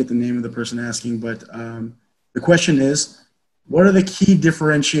didn't get the name of the person asking, but the question is, what are the key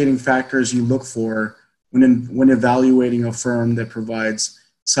differentiating factors you look for when evaluating a firm that provides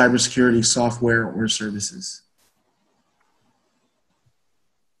cybersecurity software or services?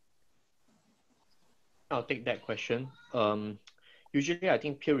 I'll take that question. Usually, I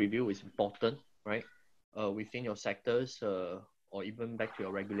think peer review is important, right? Within your sectors, or even back to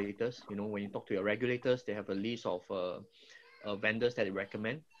your regulators. When you talk to your regulators, they have a list of vendors that they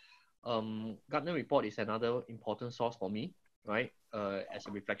recommend. Gartner report is another important source for me, right? As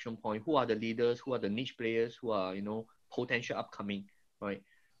a reflection point, who are the leaders, who are the niche players, who are potential upcoming, right?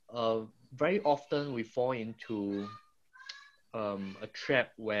 Very often we fall into a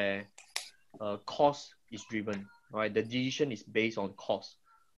trap where cost is driven, right? The decision is based on cost,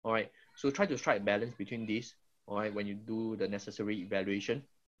 all right? So try to strike a balance between these, all right, when you do the necessary evaluation,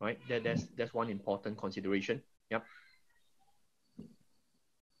 right? That's one important consideration. Yep.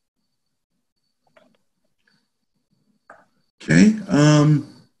 Okay.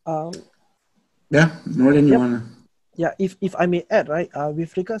 Yeah, Norton, you want to? Yeah, if I may add, right,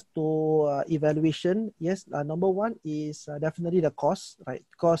 with regards to evaluation, yes, number one is definitely the cost, right?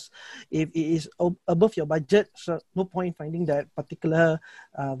 Because if it is above your budget, so no point finding that particular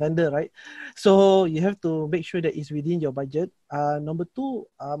vendor, right? So you have to make sure that it's within your budget. Number two,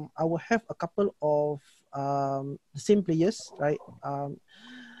 I will have a couple of the same players, right?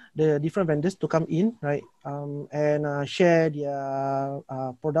 The different vendors to come in, right, and share their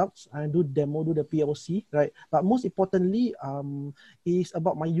products and do demo, do the POC, right? But most importantly, is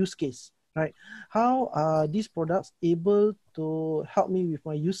about my use case, right? How are these products able to help me with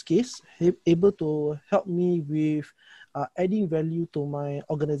my use case, able to help me with adding value to my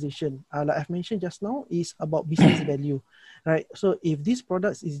organization? Like I've mentioned just now, is about business value, right? So if these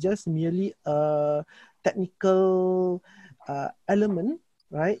products is just merely a technical element,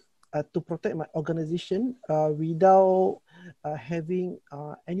 right, to protect my organization without having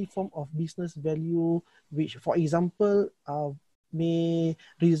any form of business value, which, for example, may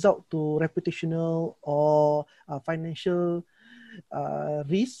result to reputational or financial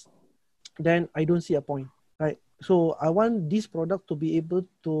risk, then I don't see a point, right? So I want this product to be able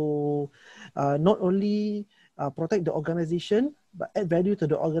to not only protect the organization, but add value to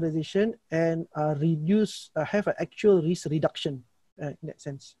the organization and have an actual risk reduction in that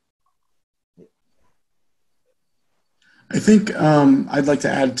sense. I think I'd like to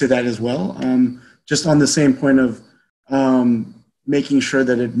add to that as well. Just on the same point of making sure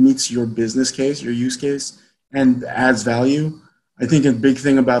that it meets your business case, your use case, and adds value. I think a big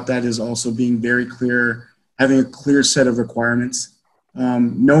thing about that is also being very clear, having a clear set of requirements,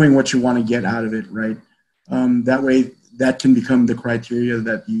 knowing what you want to get out of it, right? That way, that can become the criteria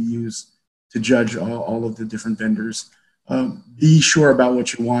that you use to judge all of the different vendors. Be sure about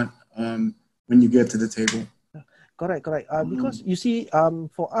what you want when you get to the table. Correct. Because you see,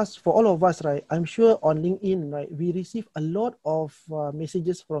 for all of us, right, I'm sure on LinkedIn, right, we receive a lot of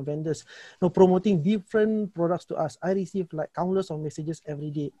messages from vendors, promoting different products to us. I receive like countless of messages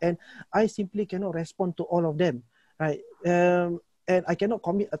every day, and I simply cannot respond to all of them, right? And I cannot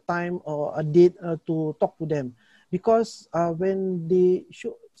commit a time or a date to talk to them, because when they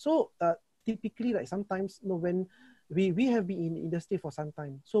show, typically, like sometimes, when we have been in the industry for some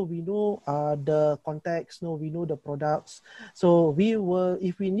time, so we know the context, we know the products. So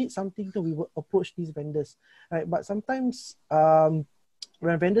if we need something, we will approach these vendors, right? But sometimes when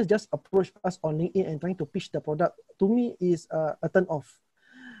vendors just approach us on LinkedIn and trying to pitch the product, to me is a turn off,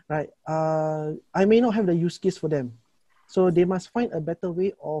 right? I may not have the use case for them, so they must find a better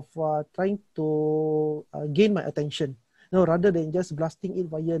way of trying to gain my attention, rather than just blasting it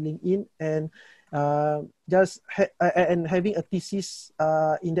via LinkedIn and having a thesis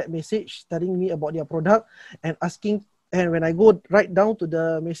in that message telling me about their product and asking, and when I go right down to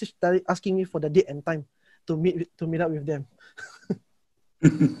the message asking me for the date and time to meet up with them.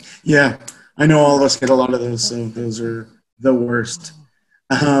 Yeah, I know all of us get a lot of those, so those are the worst.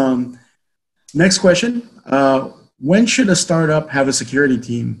 Next question. When should a startup have a security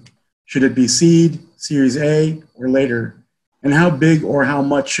team? Should it be seed, Series A, or later? And how big or how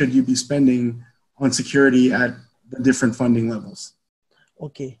much should you be spending on security at the different funding levels?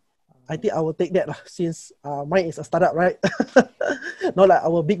 Okay, I think I will take that since mine is a startup, right? Not like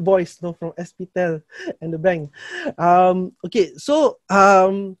our big boys, from SPTEL and the bank. Okay, so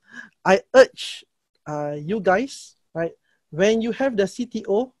I urge you guys, right? When you have the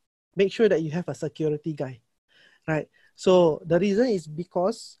CTO, make sure that you have a security guy, right? So the reason is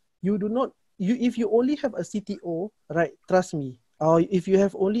because if you only have a CTO, right? Trust me. If you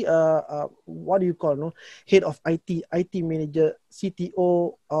have only what do you call, head of IT manager,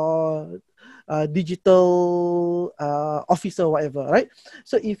 CTO, digital officer, whatever, right?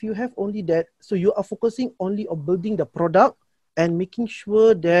 So if you have only that, so you are focusing only on building the product and making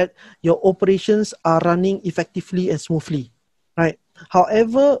sure that your operations are running effectively and smoothly, right?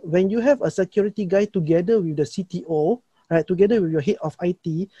 However, when you have a security guy together with the CTO, right, together with your head of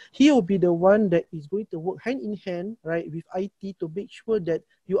IT, he will be the one that is going to work hand in hand, right, with IT to make sure that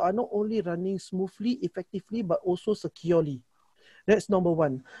you are not only running smoothly, effectively, but also securely. That's number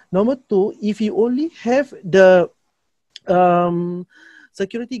one. Number two, if you only have the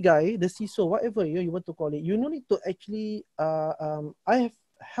security guy, the CISO, whatever you want to call it, you don't need to actually, I have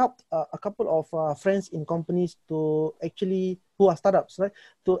helped a couple of friends in companies who are startups, right,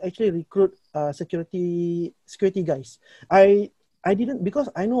 to actually recruit security guys. I didn't, because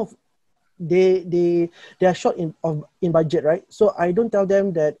I know they are short in budget, right? So I don't tell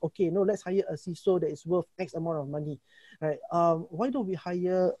them that, okay, no, let's hire a CISO that is worth X amount of money, right? Why don't we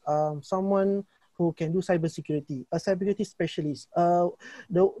hire someone who can do cybersecurity, a cybersecurity specialist, the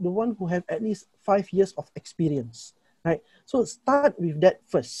one who have at least 5 years of experience, right? So start with that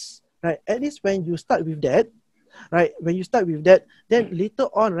first, right? At least when you start with that, right? When you start with that, then later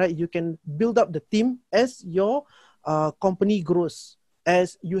on, right, you can build up the team as your company grows,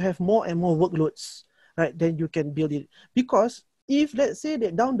 as you have more and more workloads, right? Then you can build it. Because if let's say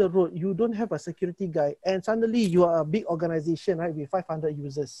that down the road you don't have a security guy and suddenly you are a big organization, right, with 500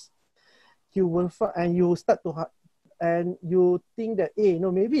 users, you will and you start to and you think that, hey,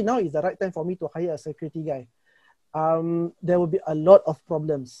 maybe now is the right time for me to hire a security guy. There will be a lot of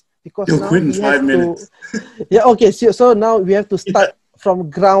problems because You'll now quit in we have 5 minutes. Yeah, okay. So now we have to start from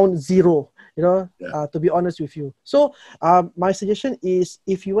ground zero. Yeah. To be honest with you. So my suggestion is,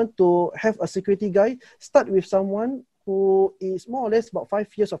 if you want to have a security guy, start with someone who is more or less about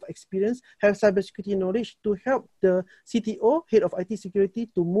 5 years of experience, have cybersecurity knowledge to help the CTO, head of IT security,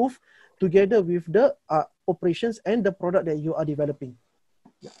 to move together with the operations and the product that you are developing.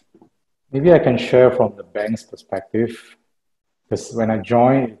 Maybe I can share from the bank's perspective, because when I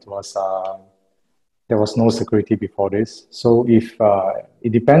joined, there was no security before this. So if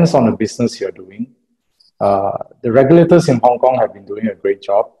it depends on the business you're doing. The regulators in Hong Kong have been doing a great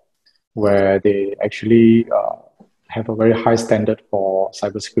job. where they actually have a very high standard for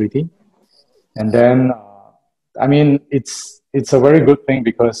cybersecurity. And then, I mean, it's a very good thing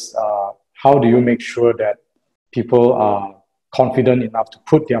because how do you make sure that people are confident enough to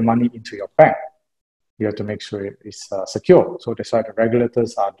put their money into your bank? You have to make sure it is secure. So that's why the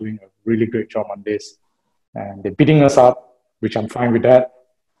regulators are doing a really great job on this. And they're beating us up, which I'm fine with that.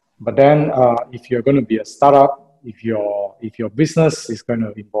 But then if you're going to be a startup, if your business is going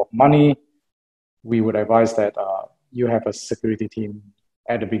to involve money, we would advise that you have a security team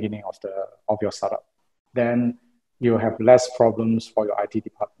at the beginning of your startup. Then you have less problems for your IT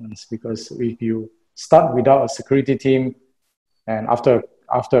departments, because if you start without a security team, and after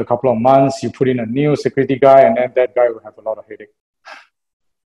a couple of months, you put in a new security guy, and then that guy will have a lot of headache.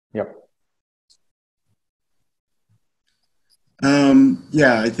 Yep.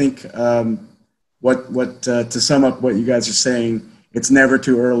 Yeah, I think to sum up what you guys are saying, it's never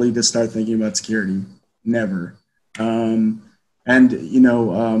too early to start thinking about security. Never. And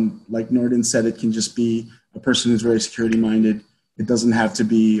like Norden said, it can just be a person who's very security minded. It doesn't have to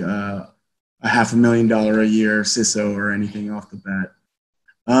be a $500,000 a year CISO or anything off the bat.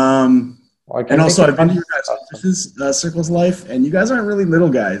 And also, I've been to your guys' offices, Circle's Life, and you guys aren't really little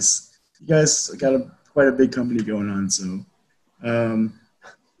guys. You guys got quite a big company going on, so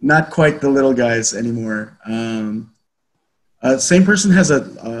not quite the little guys anymore. Same person has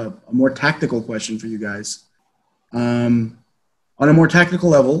a more tactical question for you guys. On a more technical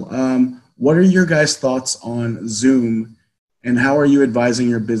level, what are your guys' thoughts on Zoom, and how are you advising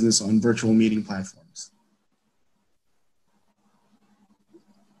your business on virtual meeting platforms?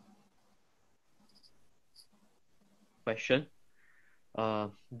 Question.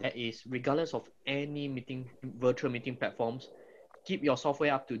 That is, regardless of any virtual meeting platforms, keep your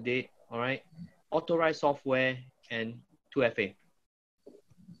software up to date, all right? Authorize software and 2FA.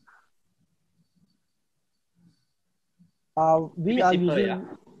 We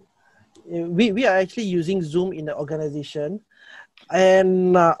are actually using Zoom in the organization,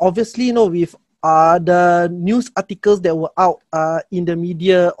 and obviously, with the news articles that were out in the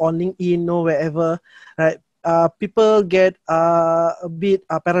media, on LinkedIn, wherever, right? People get a bit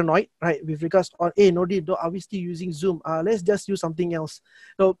paranoid, right, with regards on, hey, are we still using Zoom? Let's just use something else.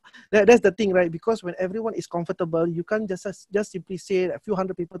 So that's the thing, right? Because when everyone is comfortable, you can't just simply say a few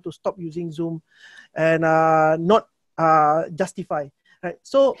hundred people to stop using Zoom and not justify, right?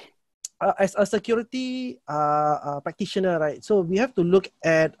 So as a security practitioner, right, so we have to look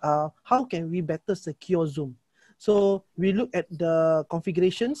at how can we better secure Zoom. So we look at the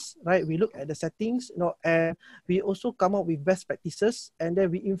configurations, right? We look at the settings, and we also come up with best practices, and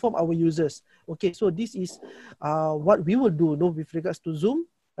then we inform our users. Okay, so this is what we will do, with regards to Zoom,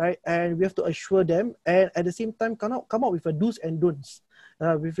 right? And we have to assure them, and at the same time come up with a do's and don'ts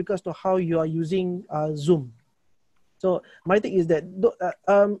with regards to how you are using Zoom. So my take is that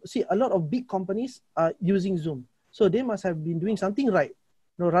see, a lot of big companies are using Zoom, so they must have been doing something right,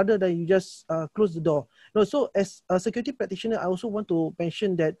 rather than you just close the door. So as a security practitioner, I also want to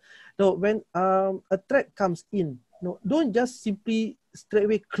mention that when a threat comes in, don't just simply straight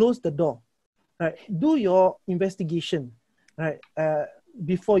away close the door, right? Do your investigation, right,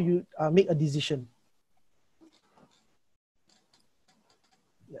 before you make a decision.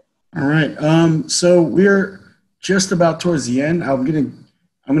 Yeah. All right. So we're just about towards the end.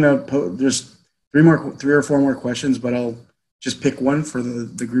 There's three or four more questions, but I'll just pick one for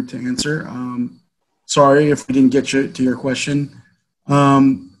the group to answer. Sorry if we didn't get to your question.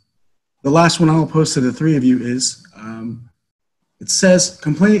 The last one I'll post to the three of you is, it says,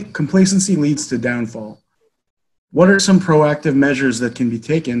 complacency leads to downfall. What are some proactive measures that can be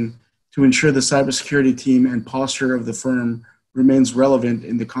taken to ensure the cybersecurity team and posture of the firm remains relevant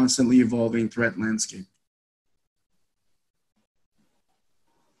in the constantly evolving threat landscape?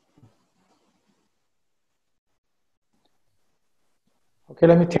 Okay,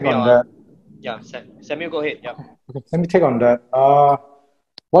 let me take on that. Yeah, Samuel, go ahead. Yeah. Okay, let me take on that.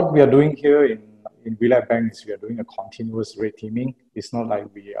 What we are doing here in VLab Bank is we are doing a continuous red teaming. It's not like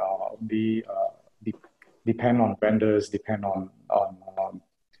we are only depend on vendors, depend on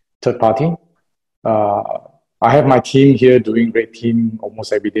third party. I have my team here doing red team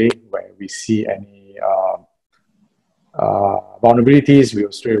almost every day. Where we see any vulnerabilities, we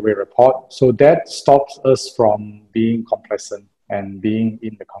will straight away report. So that stops us from being complacent and being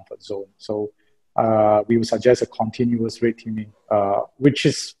in the comfort zone. So we would suggest a continuous red teaming, which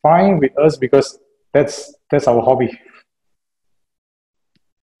is fine with us because that's our hobby.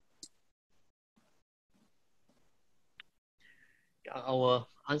 I'll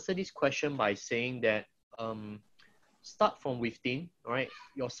answer this question by saying that start from within, right?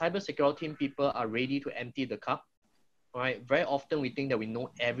 Your cybersecurity people are ready to empty the cup, right? Very often we think that we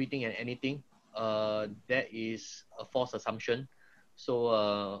know everything and anything. That is a false assumption.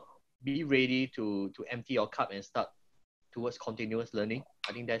 So be ready to empty your cup and start towards continuous learning.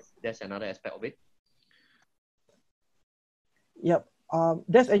 I think that's another aspect of it. Yep.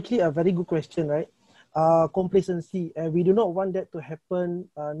 That's actually a very good question, right? Complacency. We do not want that to happen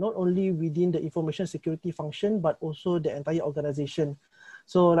not only within the information security function, but also the entire organization.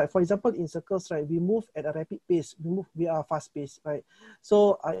 So like, for example, in Circles, right, we move at a rapid pace. We are fast paced, right?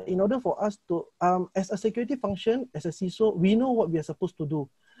 So in order for us to, as a security function, as a CISO, we know what we are supposed to do,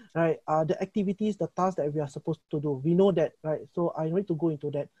 right? The activities, the tasks that we are supposed to do, we know that, right? So I need to go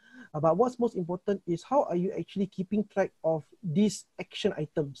into that. But what's most important is how are you actually keeping track of these action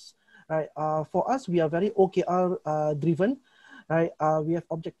items, right? For us, we are very OKR driven, right? We have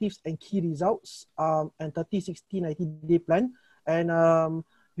objectives and key results, and 30, 60, 90-day plan. And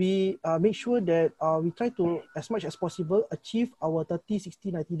we make sure that we try to, as much as possible, achieve our 30,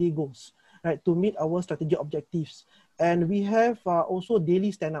 60, 90-day goals, right? To meet our strategic objectives. And we have also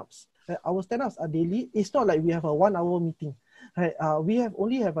daily stand-ups. Our stand-ups are daily. It's not like we have a 1-hour meeting. Right, we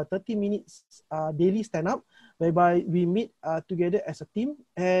only have a 30 minutes daily stand-up whereby we meet together as a team,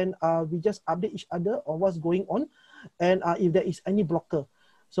 and we just update each other on what's going on, and if there is any blocker.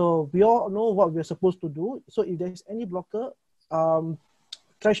 So we all know what we're supposed to do. So if there is any blocker,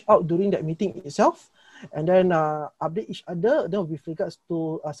 trash out during that meeting itself, and then update each other then with regards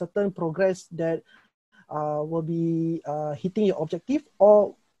to a certain progress that will be hitting your objective,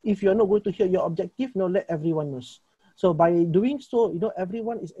 or if you're not going to hit your objective, let everyone knows. So by doing so,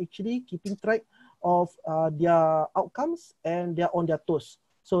 everyone is actually keeping track of their outcomes and they're on their toes.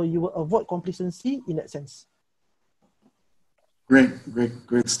 So you will avoid complacency in that sense. Great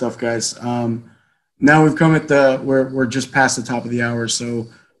stuff, guys. Now we've come at we're just past the top of the hour, so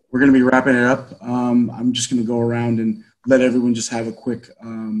we're going to be wrapping it up. I'm just going to go around and let everyone just have a quick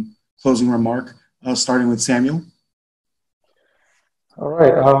closing remark, starting with Samuel. All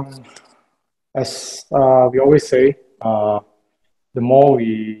right. As we always say, the more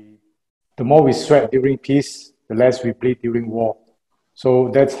we sweat during peace, the less we bleed during war.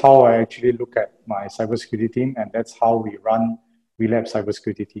 So that's how I actually look at my cybersecurity team, and that's how we run Relab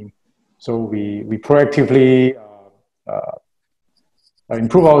Cybersecurity team. So we proactively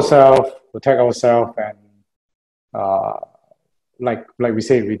improve ourselves, protect ourselves, and like we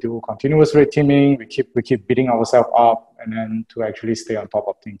say, we do continuous red teaming. We keep beating ourselves up, and then to actually stay on top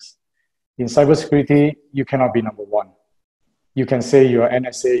of things. In cybersecurity, you cannot be number one. You can say you're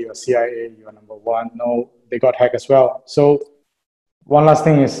NSA, you're CIA, you're number one. No, they got hacked as well. So one last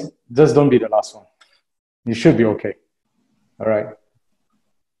thing is, just don't be the last one. You should be okay. All right.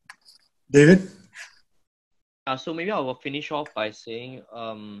 David? So maybe I will finish off by saying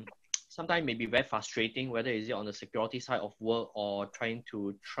sometimes it may be very frustrating, whether is it on the security side of work or trying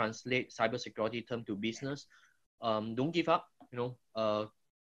to translate cybersecurity term to business. Don't give up,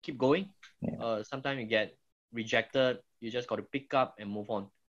 keep going. Sometimes you get rejected. You just got to pick up and move on,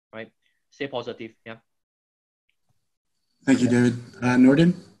 right? Stay positive. Yeah. Thank you, David.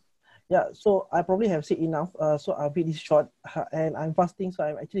 Nordin? Yeah, so I probably have said enough. So I'll be this short, and I'm fasting, so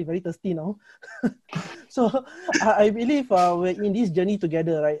I'm actually very thirsty now. So I believe we're in this journey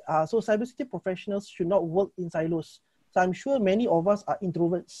together, right? So cybersecurity professionals should not work in silos. So I'm sure many of us are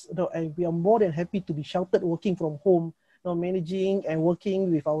introverts, and we are more than happy to be sheltered working from home, managing and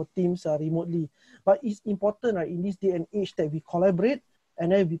working with our teams remotely. But it's important, right, in this day and age that we collaborate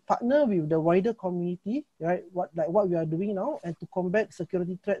and then we partner with the wider community, right? What we are doing now, and to combat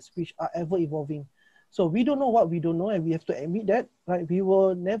security threats which are ever evolving. So we don't know what we don't know, and we have to admit that, right? We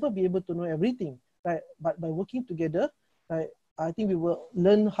will never be able to know everything, right? But by working together, right, I think we will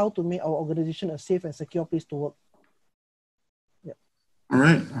learn how to make our organization a safe and secure place to work. Yeah. All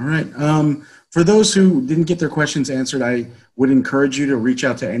right. For those who didn't get their questions answered, I would encourage you to reach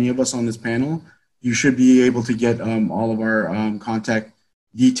out to any of us on this panel. You should be able to get all of our contact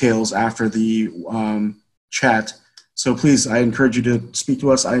details after the chat. So please, I encourage you to speak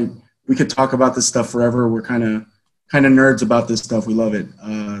to us. We could talk about this stuff forever. We're kind of nerds about this stuff. We love it.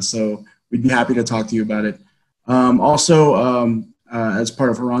 So we'd be happy to talk to you about it. Also, as part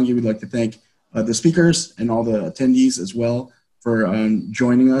of Harangi, we'd like to thank the speakers and all the attendees as well for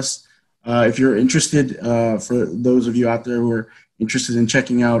joining us. If you're interested, for those of you out there who are interested in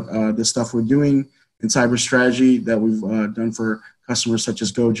checking out the stuff we're doing in cyber strategy that we've done for customers such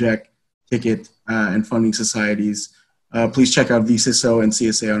as Gojek, Ticket, and funding societies, please check out vCISO and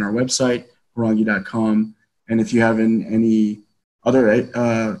CSA on our website, harangi.com. And if you have any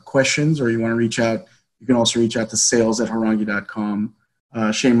other questions or you want to reach out, You can also reach out to sales@harangi.com.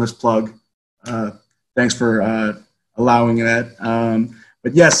 Shameless plug. Thanks for allowing that.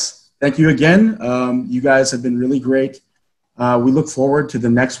 But yes, thank you again. You guys have been really great. We look forward to the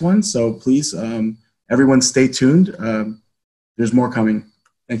next one. So please, everyone stay tuned. There's more coming.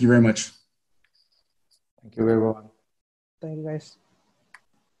 Thank you very much. Thank you, everyone. Thank you, guys.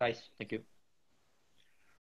 Guys, thank you.